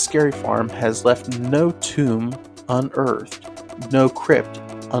 Knott's Scary Farm has left no tomb unearthed, no crypt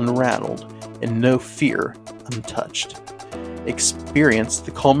unrattled, and no fear untouched. Experience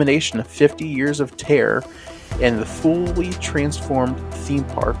the culmination of 50 years of terror and the fully transformed theme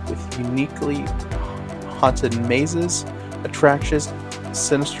park with uniquely haunted mazes, attractions,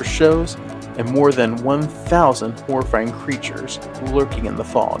 sinister shows, and more than 1,000 horrifying creatures lurking in the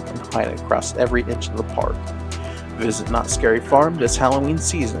fog and hiding across every inch of the park. Visit Not Scary Farm this Halloween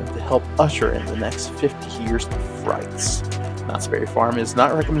season to help usher in the next 50 years of frights. Knott's Berry Farm is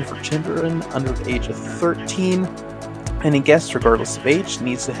not recommended for children under the age of 13. Any guest, regardless of age,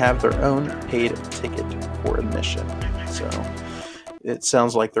 needs to have their own paid ticket for admission. So it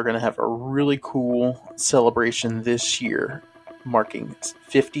sounds like they're going to have a really cool celebration this year, marking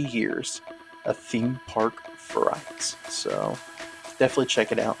 50 years of theme park frights. So definitely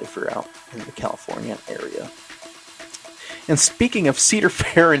check it out if you're out in the California area. And speaking of Cedar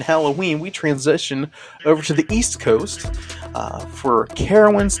Fair and Halloween, we transition over to the East Coast for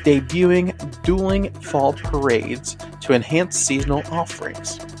Carowinds debuting dueling fall parades to enhance seasonal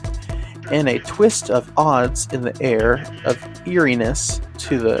offerings. In a twist of odds in the air of eeriness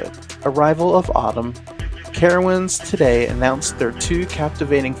to the arrival of autumn, Carowinds today announced their 2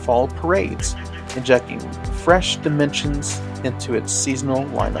 captivating fall parades, injecting fresh dimensions into its seasonal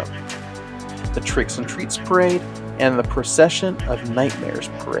lineup. The Tricks and Treats Parade and the Procession of Nightmares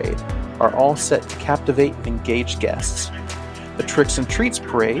Parade are all set to captivate and engage guests. The Tricks and Treats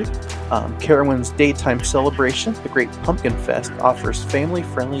Parade, Carowinds' daytime celebration, the Great Pumpkin Fest, offers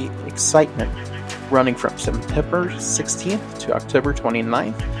family-friendly excitement running from September 16th to October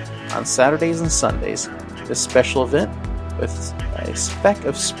 29th on Saturdays and Sundays. This special event, with a speck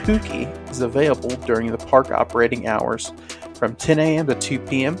of spooky, is available during the park operating hours from 10 a.m. to 2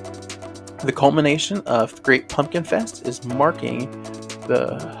 p.m. The culmination of the Great Pumpkin Fest is marking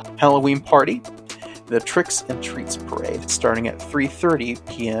the Halloween party. The Tricks and Treats Parade, starting at 3:30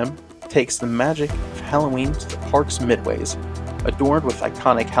 p.m., takes the magic of Halloween to the park's midways. Adorned with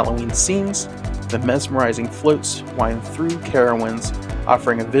iconic Halloween scenes, the mesmerizing floats wind through Carowinds,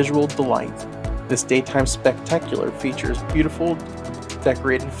 offering a visual delight. This daytime spectacular features beautiful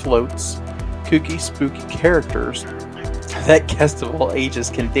decorated floats, kooky, spooky characters that guests of all ages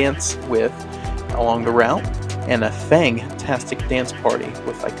can dance with along the route, and a fantastic dance party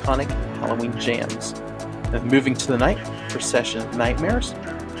with iconic Halloween jams. And moving to the night, Procession of Nightmares.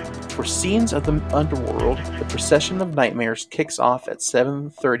 For scenes of the underworld, the Procession of Nightmares kicks off at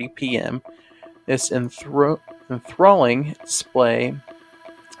 7:30 p.m. This enthralling display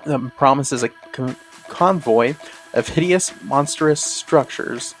promises a convoy of hideous, monstrous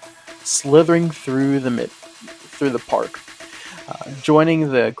structures slithering through the park.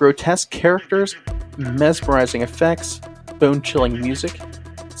 Joining the grotesque characters, mesmerizing effects, bone-chilling music,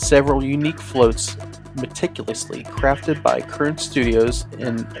 several unique floats meticulously crafted by Current Studios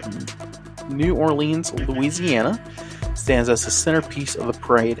in New Orleans, Louisiana, stands as the centerpiece of the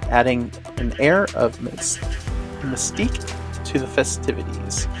parade, adding an air of mystique to the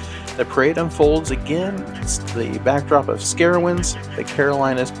festivities. The parade unfolds against the backdrop of Scarowinds, the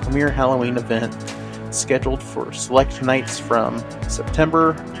Carolina's premier Halloween event, scheduled for select nights from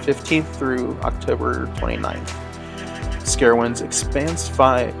September 15th through October 29th. Scarowinds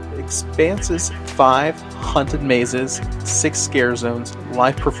expanses 5 haunted mazes, 6 scare zones,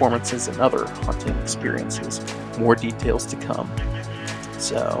 live performances, and other haunting experiences. More details to come.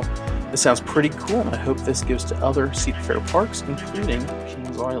 So, this sounds pretty cool, and I hope this goes to other Cedar Fair parks, including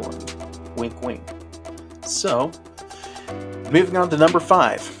Kings Island. Wink, wink. So, moving on to number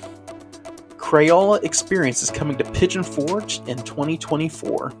 5. Crayola Experience is coming to Pigeon Forge in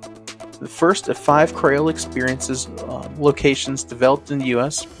 2024. the first of 5 Crayola Experiences locations developed in the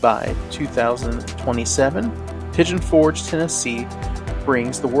U.S. by 2027, Pigeon Forge, Tennessee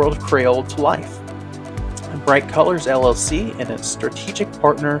brings the world of Crayola to life. Bright Colors LLC and its strategic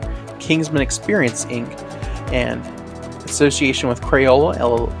partner Kingsman Experience Inc. and association with Crayola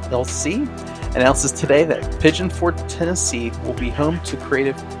LLC announces today that Pigeon Forge, Tennessee will be home to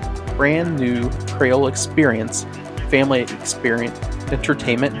creative brand new Crayola Experience family experience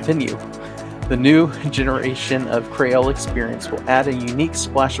entertainment venue. The new generation of Crayola Experience will add a unique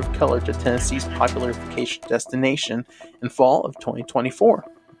splash of color to Tennessee's popular vacation destination in fall of 2024.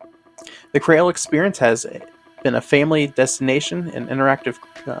 The Crayola Experience has been a family destination and interactive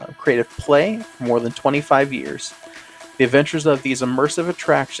creative play for more than 25 years. The adventures of these immersive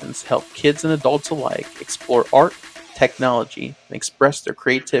attractions help kids and adults alike explore art, technology, and express their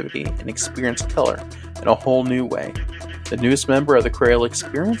creativity and experience color in a whole new way. The newest member of the Crayola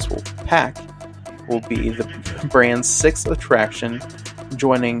Experience will be the brand's 6th attraction,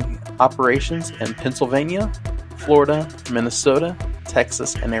 joining operations in Pennsylvania, Florida, Minnesota,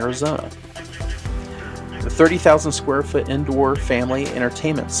 Texas, and Arizona. The 30,000 square foot indoor family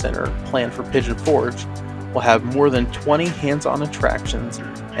entertainment center planned for Pigeon Forge will have more than 20 hands-on attractions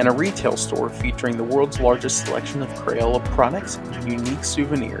and a retail store featuring the world's largest selection of Crayola products and unique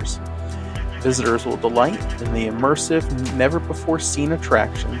souvenirs. Visitors will delight in the immersive, never-before-seen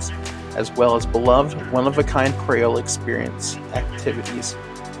attractions, as well as beloved, one-of-a-kind Crayola experience activities,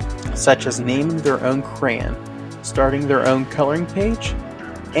 such as naming their own crayon, starting their own coloring page,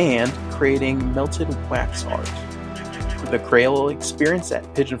 and creating melted wax art. The Crayola Experience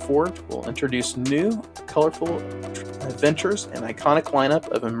at Pigeon Forge will introduce new, colorful adventures and iconic lineup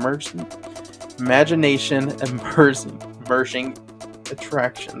of immersion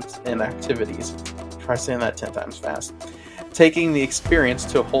attractions and activities. Try saying that 10 times fast. Taking the experience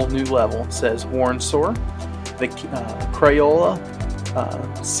to a whole new level, says Warren Soar, the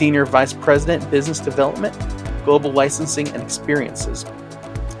Crayola Senior Vice President, Business Development, Global Licensing and Experiences.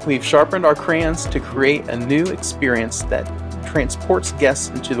 We've sharpened our crayons to create a new experience that transports guests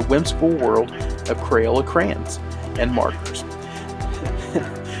into the whimsical world of Crayola crayons and markers.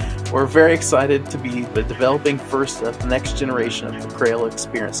 We're very excited to be the developing first of the next generation of the Crayola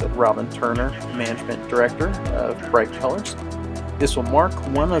Experience, said Robin Turner, Management Director of Bright Colors. This will mark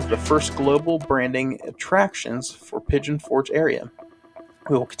one of the first global branding attractions for Pigeon Forge area.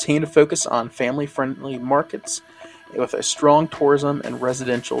 We will continue to focus on family-friendly markets with a strong tourism and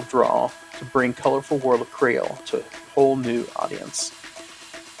residential draw to bring colorful world of Crayola to a whole new audience.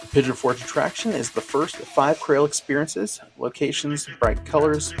 The Pigeon Forge attraction is the first of 5 Crayola Experiences locations Bright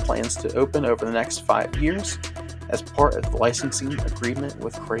Colors plans to open over the next 5 years as part of the licensing agreement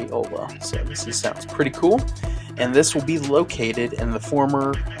with Crayola. So this sounds pretty cool. And this will be located in the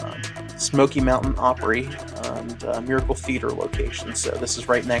former Smoky Mountain Opry and Miracle Theater location. So this is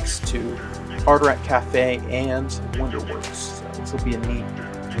right next to Hard Rock Cafe and Wonderworks. So this will be a neat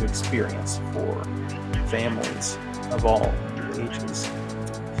new experience for families of all ages.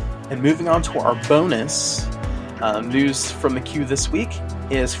 And moving on to our bonus news from the queue this week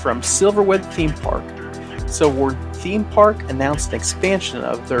is from Silverwood Theme Park. Silverwood Theme Park announced an expansion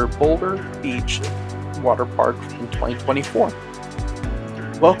of their Boulder Beach water park in 2024.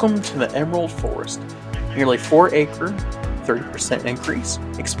 Welcome to the Emerald Forest, nearly 4-acre, 30% increase,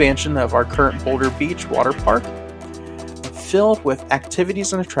 expansion of our current Boulder Beach water park. Filled with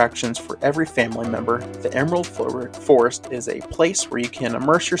activities and attractions for every family member, the Emerald Forest is a place where you can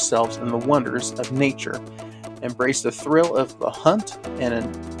immerse yourselves in the wonders of nature, embrace the thrill of the hunt, and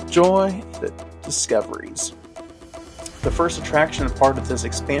enjoy the discoveries. The first attraction and part of this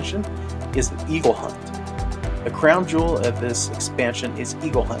expansion is the Eagle Hunt. The crown jewel of this expansion is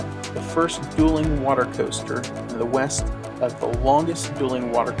Eagle Hunt, the first dueling water coaster in the west of the longest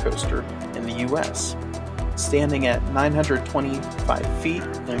dueling water coaster in the U.S. Standing at 925 feet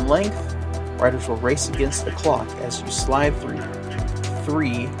in length, riders will race against the clock as you slide through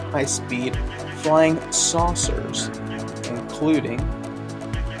 3 high-speed flying saucers, including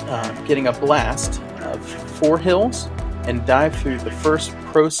getting a blast of 4 hills and dive through the first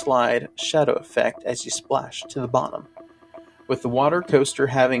pro slide shadow effect as you splash to the bottom. With the water coaster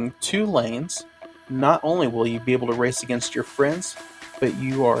having 2 lanes, not only will you be able to race against your friends, but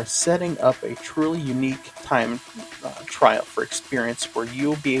you are setting up a truly unique time trial for experience where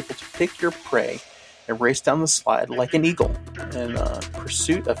you'll be able to pick your prey and race down the slide like an eagle in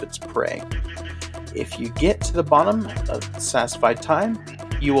pursuit of its prey. If you get to the bottom of the satisfied time,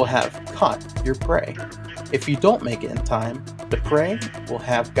 you will have caught your prey. If you don't make it in time, the prey will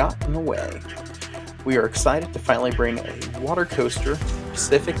have gotten away. We are excited to finally bring a water coaster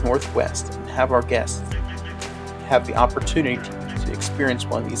Pacific Northwest and have our guests have the opportunity to experience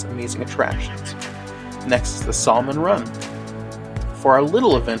one of these amazing attractions. Next is the Salmon Run. For our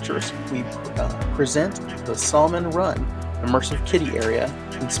little adventures, we present the Salmon Run, an immersive kiddie area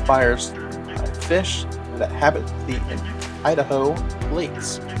inspires fish that habit the Idaho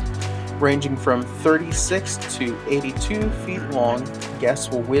lakes. Ranging from 36 to 82 feet long, guests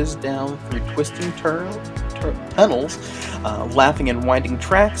will whiz down through twisting tunnels, laughing in winding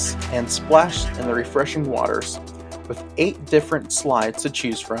tracks, and splash in the refreshing waters. With 8 different slides to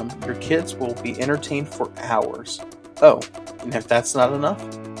choose from, your kids will be entertained for hours. Oh, and if that's not enough,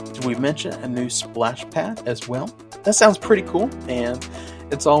 did we mention a new splash pad as well? That sounds pretty cool, and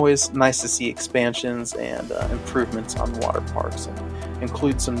it's always nice to see expansions and improvements on water parks, and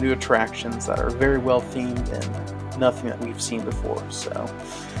include some new attractions that are very well themed and nothing that we've seen before. So,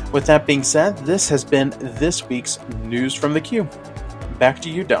 with that being said, this has been this week's News from the Queue. Back to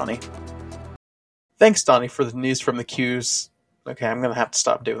you, Donnie. Thanks, Donnie, for the News from the Queues. Okay, I'm going to have to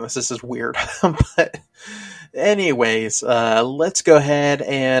stop doing this. This is weird. But anyways, let's go ahead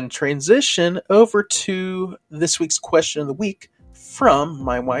and transition over to this week's question of the week from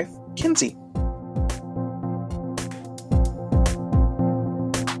my wife, Kinsey.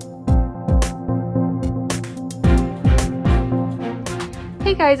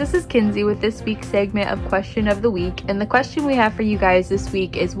 Hey guys, this is Kinsey with this week's segment of Question of the Week. And the question we have for you guys this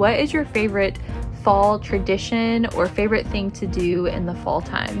week is, what is your favorite fall tradition or favorite thing to do in the fall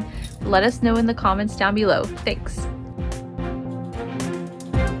time? Let us know in the comments down below. Thanks.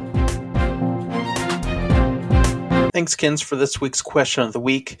 Thanks, Kins, for this week's question of the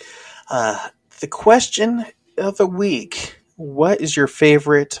week. The question of the week: what is your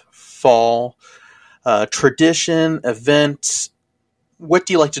favorite fall tradition, event? What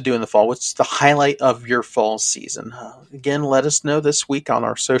do you like to do in the fall? What's the highlight of your fall season? Again, let us know this week on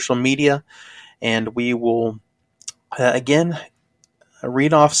our social media, and we will, again,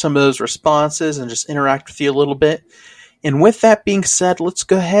 read off some of those responses and just interact with you a little bit. And with that being said, let's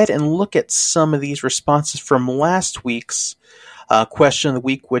go ahead and look at some of these responses from last week's question of the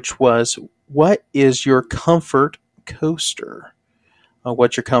week, which was, what is your comfort coaster?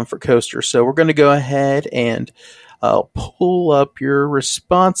 What's your comfort coaster? So we're going to go ahead and pull up your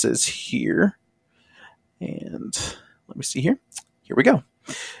responses here. And let me see here. Here we go.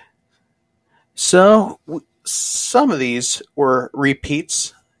 So some of these were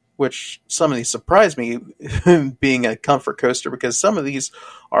repeats, which some of these surprised me being a comfort coaster, because some of these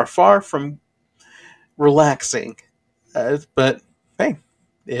are far from relaxing. But hey,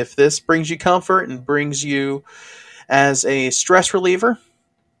 if this brings you comfort and brings you as a stress reliever,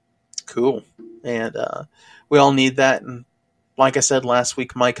 cool. And we all need that. And like I said last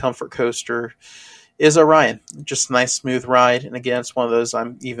week, my comfort coaster is Orion. Just a nice, smooth ride. And again, it's one of those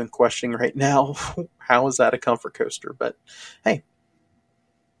I'm even questioning right now. How is that a comfort coaster? But hey,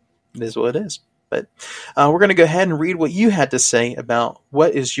 it is what it is. But we're going to go ahead and read what you had to say about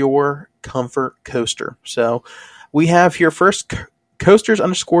what is your comfort coaster. So we have here first,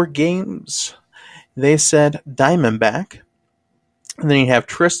 coasters_games. They said Diamondback. And then you have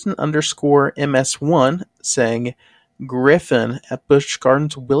Tristan_MS1 saying Griffin at Busch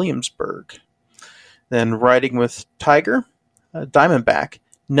Gardens, Williamsburg. Then riding with Tiger, Diamondback.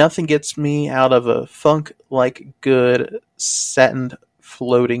 Nothing gets me out of a funk like good satin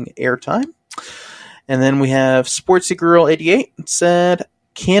floating airtime. And then we have Sportsy Girl 88 said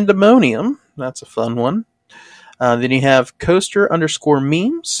Candemonium. That's a fun one. Then you have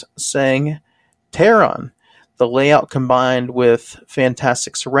Coaster_memes saying Terron. The layout combined with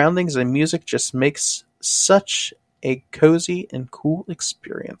fantastic surroundings and music just makes such a cozy and cool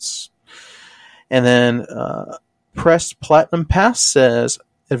experience. And then Pressed Platinum Pass says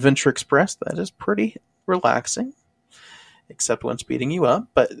Adventure Express. That is pretty relaxing, except when it's beating you up.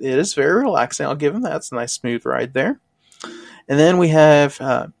 But it is very relaxing. I'll give him that. It's a nice smooth ride there. And then we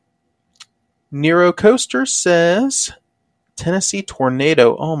have Nero Coaster says Tennessee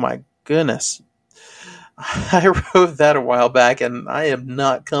Tornado. Oh my goodness. I wrote that a while back, and I am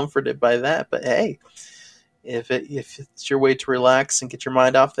not comforted by that. But hey, if it's your way to relax and get your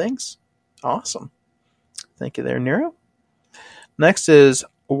mind off things, awesome. Thank you there, Nero. Next is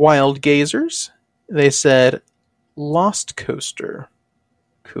Wild Gazers. They said Lost Coaster.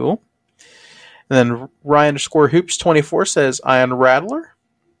 Cool. And then Ryan_Hoops24 says Iron Rattler.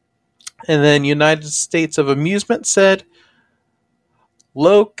 And then United States of Amusement said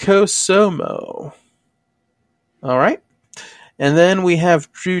Locosomo. All right. And then we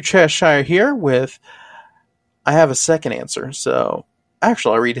have Drew Cheshire here with, I have a second answer. So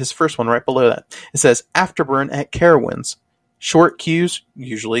actually, I'll read his first one right below that. It says Afterburn at Carowinds. short queues,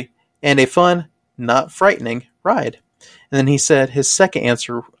 usually, and a fun, not frightening ride. And then he said his second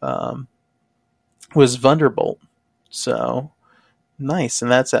answer was Wunderbolt. So nice.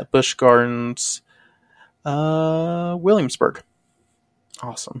 And that's at Busch Gardens, Williamsburg.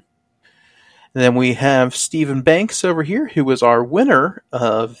 Awesome. And then we have Stephen Banks over here, who was our winner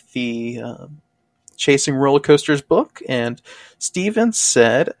of the Chasing Roller Coasters book. And Stephen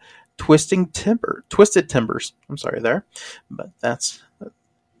said Twisted Timbers. I'm sorry there. But that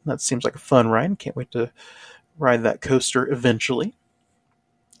seems like a fun ride. Can't wait to ride that coaster eventually.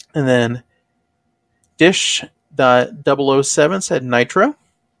 And then Dish.007 said Nitro.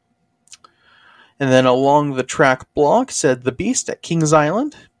 And then Along the Track blog said The Beast at Kings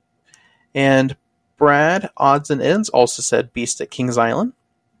Island. And Brad Odds and Ends also said Beast at Kings Island.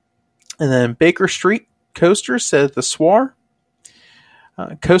 And then Baker Street Coaster said The Swar.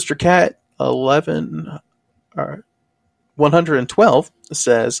 Coaster Cat 112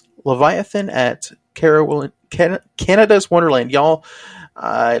 says Leviathan at Canada's Wonderland. Y'all,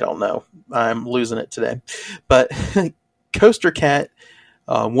 I don't know. I'm losing it today. But Coaster Cat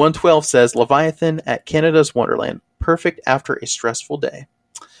 112 says Leviathan at Canada's Wonderland. Perfect after a stressful day.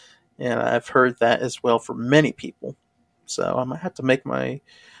 And I've heard that as well for many people. So I might have to make my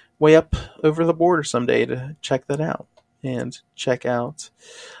way up over the border someday to check that out. And check out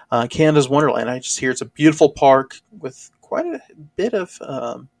Canada's Wonderland. I just hear it's a beautiful park with quite a bit of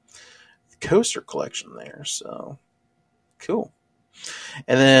coaster collection there. So cool.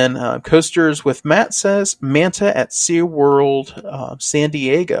 And then Coasters with Matt says Manta at SeaWorld San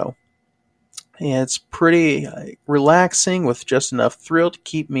Diego. And it's pretty relaxing with just enough thrill to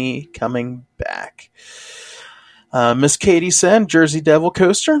keep me coming back. Miss Katie said Jersey Devil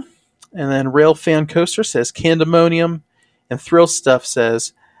Coaster. And then Rail Fan Coaster says Candemonium. And Thrill Stuff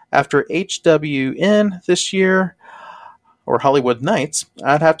says, after HWN this year, or Hollywood Nights,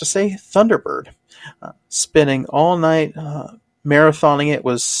 I'd have to say Thunderbird. Spinning all night, marathoning it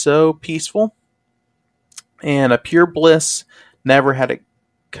was so peaceful. And a pure bliss. Never had a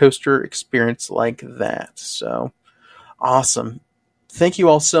coaster experience like that. So awesome. Thank you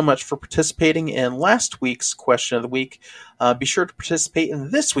all so much for participating in last week's question of the week. Be sure to participate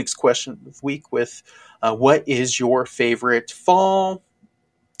in this week's question of the week with what is your favorite fall,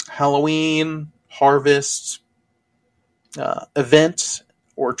 Halloween, harvest event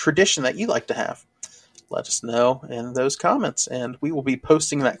or tradition that you like to have. Let us know in those comments, and we will be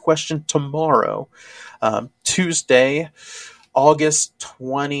posting that question tomorrow, Tuesday, August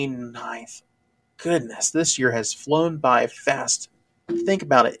 29th. Goodness, this year has flown by fast. Think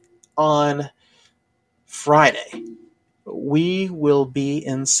about it. On Friday, we will be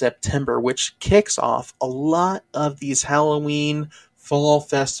in September, which kicks off a lot of these Halloween fall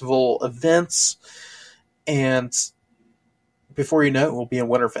festival events. And before you know it, we'll be in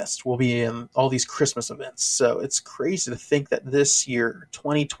Winterfest. We'll be in all these Christmas events. So it's crazy to think that this year,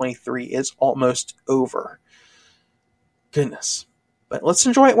 2023, is almost over. Goodness. But let's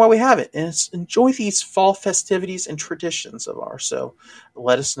enjoy it while we have it. And let's enjoy these fall festivities and traditions of ours. So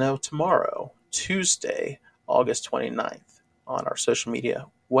let us know tomorrow, Tuesday, August 29th, on our social media.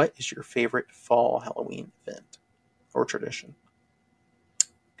 What is your favorite fall Halloween event or tradition?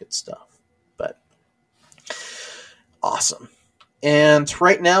 Good stuff. But awesome. And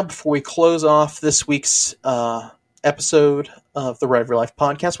right now, before we close off this week's episode of the Ride of Your Life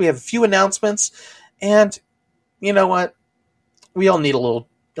podcast, we have a few announcements. And you know what? We all need a little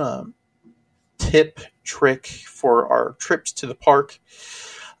tip, trick for our trips to the park.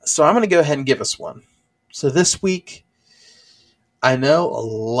 So I'm going to go ahead and give us one. So this week, I know a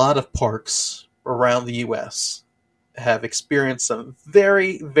lot of parks around the U.S. have experienced some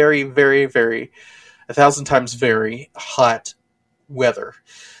very, very, very, very, 1,000 times very hot weather.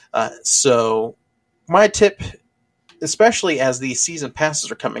 So my tip, especially as the season passes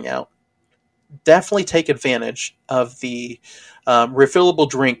are coming out, definitely take advantage of the refillable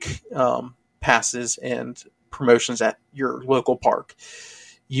drink passes and promotions at your local park.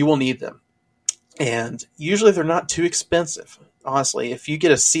 You will need them. And usually they're not too expensive. Honestly, if you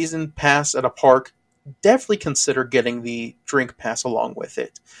get a season pass at a park, definitely consider getting the drink pass along with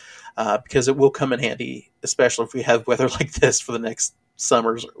it. Because it will come in handy, especially if we have weather like this for the next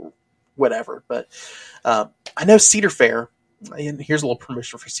summers or whatever. But I know Cedar Fair, and here's a little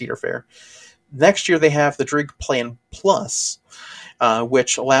promotion for Cedar Fair. Next year they have the Drink Plan Plus,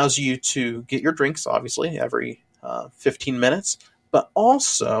 which allows you to get your drinks, obviously, every 15 minutes. But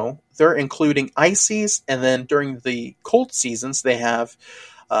also, they're including ices, and then during the cold seasons, they have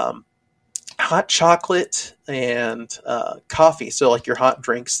hot chocolate and coffee. So, like your hot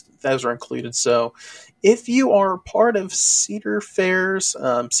drinks, those are included. So, if you are part of Cedar Fair's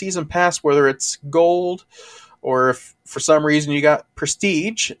season pass, whether it's gold or if for some reason you got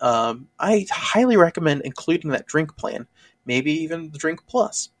prestige, I highly recommend including that drink plan, maybe even the drink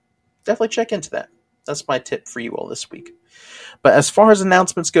plus. Definitely check into that. That's my tip for you all this week. But as far as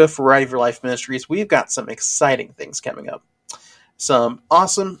announcements go for Ride of Your Life Ministries, we've got some exciting things coming up. Some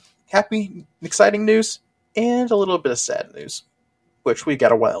awesome, happy, exciting news, and a little bit of sad news, which we've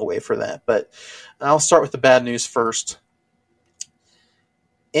got a while away for that. But I'll start with the bad news first.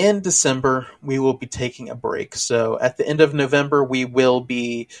 In December, we will be taking a break. So at the end of November, we will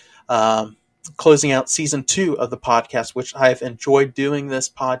be closing out season 2 of the podcast, which I've enjoyed doing this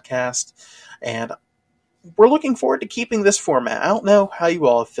podcast. And we're looking forward to keeping this format. I don't know how you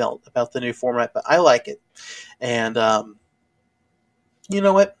all have felt about the new format, but I like it. And you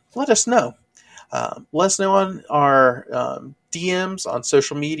know what? Let us know. Let us know on our DMs on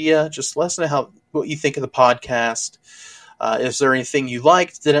social media. Just let us know what you think of the podcast. Is there anything you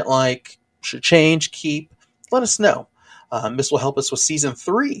liked, didn't like, should change, keep? Let us know. This will help us with season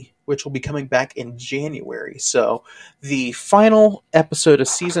 3, which will be coming back in January. So the final episode of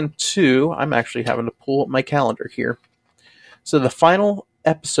season 2, I'm actually having to pull up my calendar here. So the final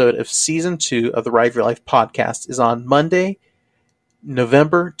episode of season 2 of the Ride of Your Life podcast is on Monday,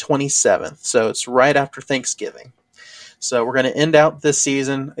 November 27th. So it's right after Thanksgiving. So we're going to end out this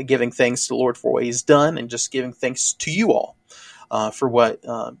season giving thanks to the Lord for what He's done and just giving thanks to you all for what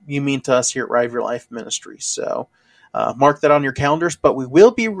you mean to us here at Ride of Your Life Ministry. So mark that on your calendars. But we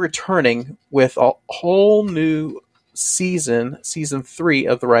will be returning with a whole new season 3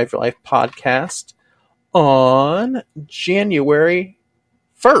 of the Ride of Your Life podcast on January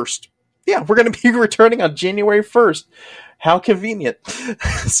 1st. Yeah, we're going to be returning on January 1st. How convenient.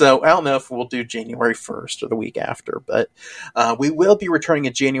 So I don't know if we'll do January 1st or the week after, but we will be returning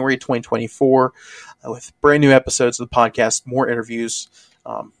in January 2024 with brand new episodes of the podcast, more interviews.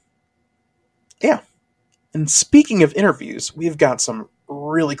 Yeah. And speaking of interviews, we've got some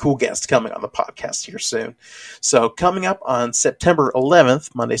really cool guests coming on the podcast here soon. So coming up on September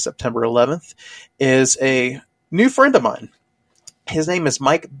 11th, Monday, September 11th, is a new friend of mine. His name is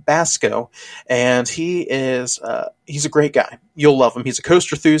Mike Basco, and he's a great guy. You'll love him. He's a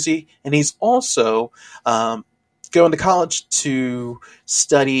coaster enthusiast, and he's also going to college to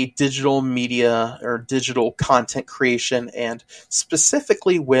study digital media or digital content creation, and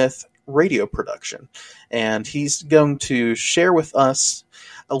specifically with radio production. And he's going to share with us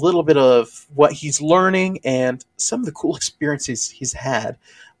a little bit of what he's learning and some of the cool experiences he's had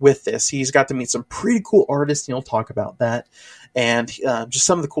with this. He's got to meet some pretty cool artists, and he'll talk about that. And just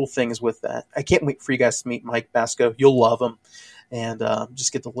some of the cool things with that. I can't wait for you guys to meet Mike Basco. You'll love him. And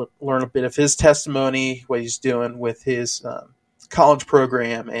just get to learn a bit of his testimony, what he's doing with his college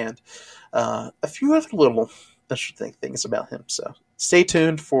program, and a few other little interesting things about him. So stay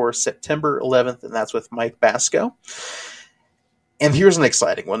tuned for September 11th, and that's with Mike Basco. And here's an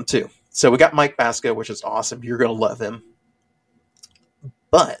exciting one, too. So we got Mike Basco, which is awesome. You're going to love him.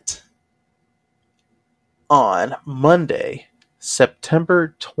 But on Monday,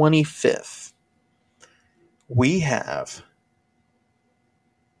 September 25th, we have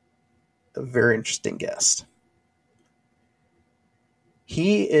a very interesting guest.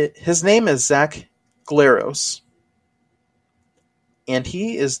 His name is Zach Glaros, and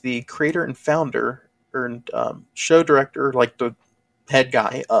he is the creator and founder and show director, like the head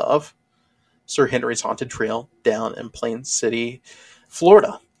guy of Sir Henry's Haunted Trail down in Plain City,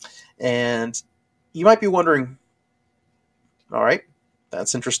 Florida. And you might be wondering, all right,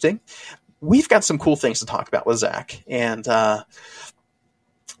 that's interesting. We've got some cool things to talk about with Zach, and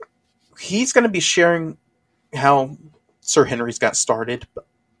he's going to be sharing how Sir Henry's got started. But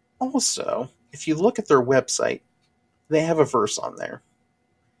also, if you look at their website, they have a verse on there.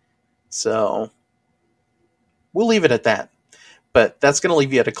 So we'll leave it at that. But that's going to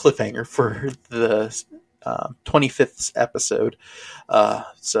leave you at a cliffhanger for the 25th episode.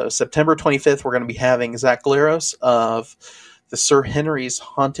 So September 25th, we're going to be having Zach Glaros of the Sir Henry's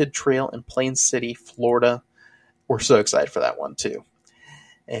Haunted Trail in Plain City, Florida. We're so excited for that one, too.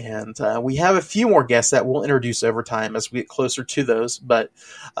 And we have a few more guests that we'll introduce over time as we get closer to those. But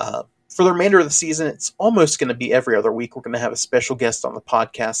for the remainder of the season, it's almost going to be every other week. We're going to have a special guest on the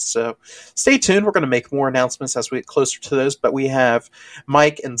podcast. So stay tuned. We're going to make more announcements as we get closer to those. But we have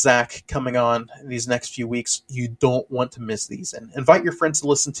Mike and Zach coming on these next few weeks. You don't want to miss these. And invite your friends to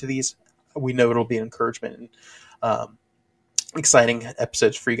listen to these. We know it'll be an encouragement and exciting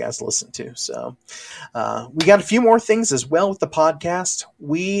episodes for you guys to listen to. So we got a few more things as well with the podcast.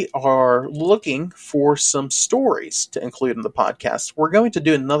 We are looking for some stories to include in the podcast. We're going to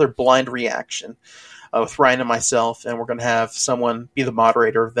do another blind reaction with Ryan and myself, and we're going to have someone be the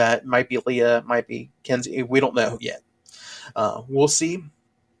moderator of that. It might be Leah, might be Kenzie. We don't know yet. We'll see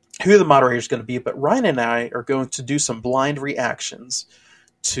who the moderator is going to be, but Ryan and I are going to do some blind reactions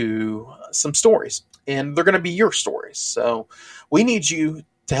to some stories, and they're going to be your stories. So we need you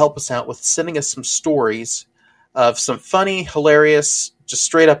to help us out with sending us some stories of some funny, hilarious, just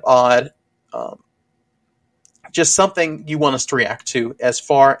straight up odd, just something you want us to react to as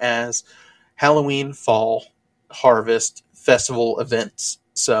far as Halloween, fall, harvest, festival events.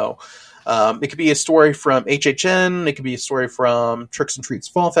 So it could be a story from HHN, it could be a story from Tricks and Treats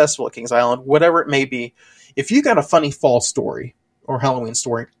Fall Festival at Kings Island, whatever it may be. If you got a funny fall story or Halloween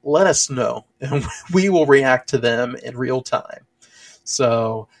story, let us know, and we will react to them in real time.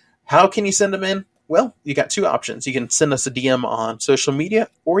 So how can you send them in? Well, you got two options. You can send us a DM on social media,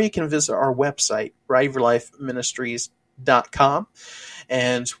 or you can visit our website, rideyourlifeministries.com,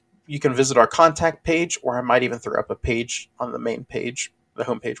 and you can visit our contact page, or I might even throw up a page on the main page, the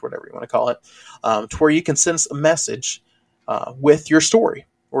homepage, whatever you want to call it, to where you can send us a message with your story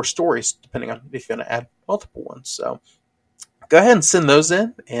or stories, depending on if you're going to add multiple ones. So go ahead and send those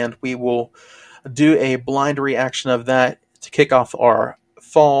in, and we will do a blind reaction of that to kick off our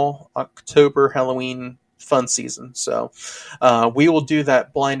fall, October, Halloween fun season. So we will do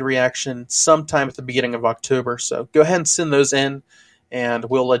that blind reaction sometime at the beginning of October. So go ahead and send those in, and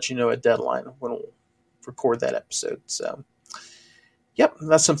we'll let you know a deadline when we'll record that episode. So, yep,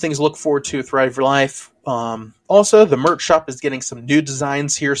 that's some things to look forward to with Ride of Your Life. Also, the merch shop is getting some new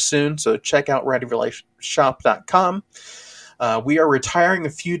designs here soon, so check out rideofyourlifeshop.com. We are retiring a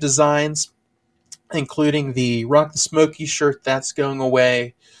few designs, including the Rock the Smoky shirt that's going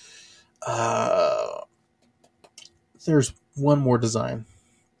away. There's one more design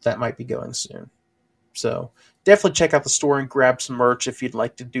that might be going soon. So definitely check out the store and grab some merch if you'd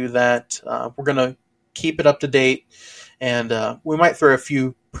like to do that. We're going to keep it up to date, and we might throw a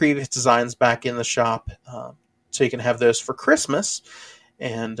few previous designs back in the shop so you can have those for Christmas,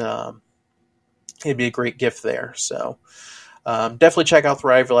 and it'd be a great gift there. So definitely check out the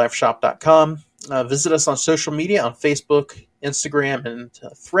rideofyourlifeshop.com. Visit us on social media on Facebook, Instagram, and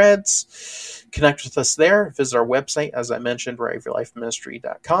Threads. Connect with us there. Visit our website, as I mentioned,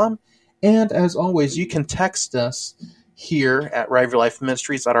 rideofyourlifeministry.com. And as always, you can text us here at Ride of Your Life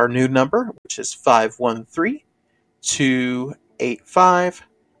Ministries at our new number, which is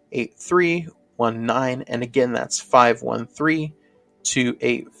 513-285-8319. And again, that's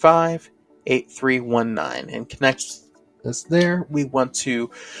 513-285-8319. And connect us there. We want to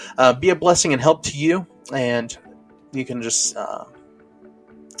be a blessing and help to you, and you can just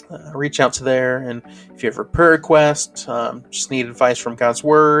reach out to there. And if you have a prayer request, just need advice from God's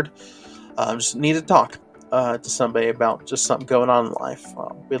Word, just need to talk to somebody about just something going on in life,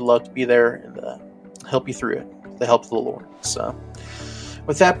 we'd love to be there and help you through it with the help of the Lord. So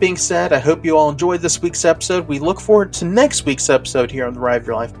with that being said, I hope you all enjoyed this week's episode. We look forward to next week's episode here on the Ride of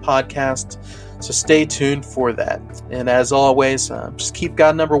Your Life podcast, so stay tuned for that. And as always, just keep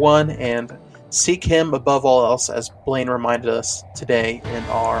God number one and seek Him above all else, as Blaine reminded us today in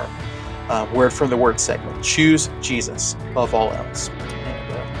our Word from the Word segment. Choose Jesus above all else.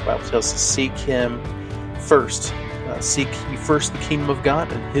 And the Bible tells us to seek Him first. Seek ye first the kingdom of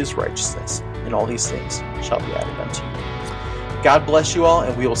God and His righteousness, and all these things shall be added unto you. God bless you all,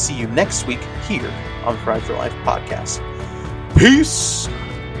 and we will see you next week here on the Ride for Life podcast. Peace!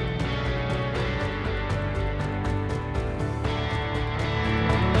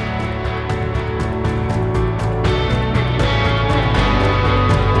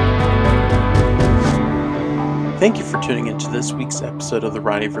 Thank you for tuning into this week's episode of the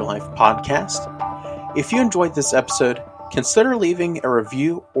Ride of Your Life podcast. If you enjoyed this episode, consider leaving a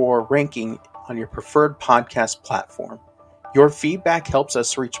review or ranking on your preferred podcast platform. Your feedback helps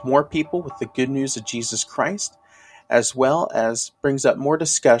us reach more people with the good news of Jesus Christ, as well as brings up more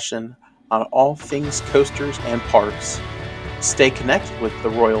discussion on all things coasters and parks. Stay connected with the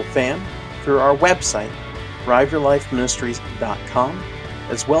Royal Fam through our website, rideofyourlifeministries.com,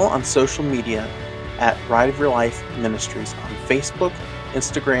 as well on social media at Ride of Your Life Ministries on Facebook,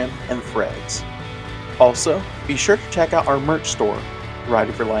 Instagram, and Threads. Also, be sure to check out our merch store,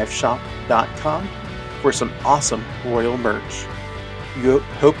 rideofyourlifeshop.com, for some awesome Royal merch.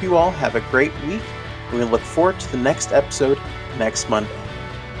 Hope you all have a great week, and we look forward to the next episode next Monday.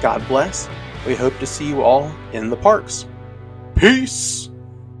 God bless. We hope to see you all in the parks. Peace!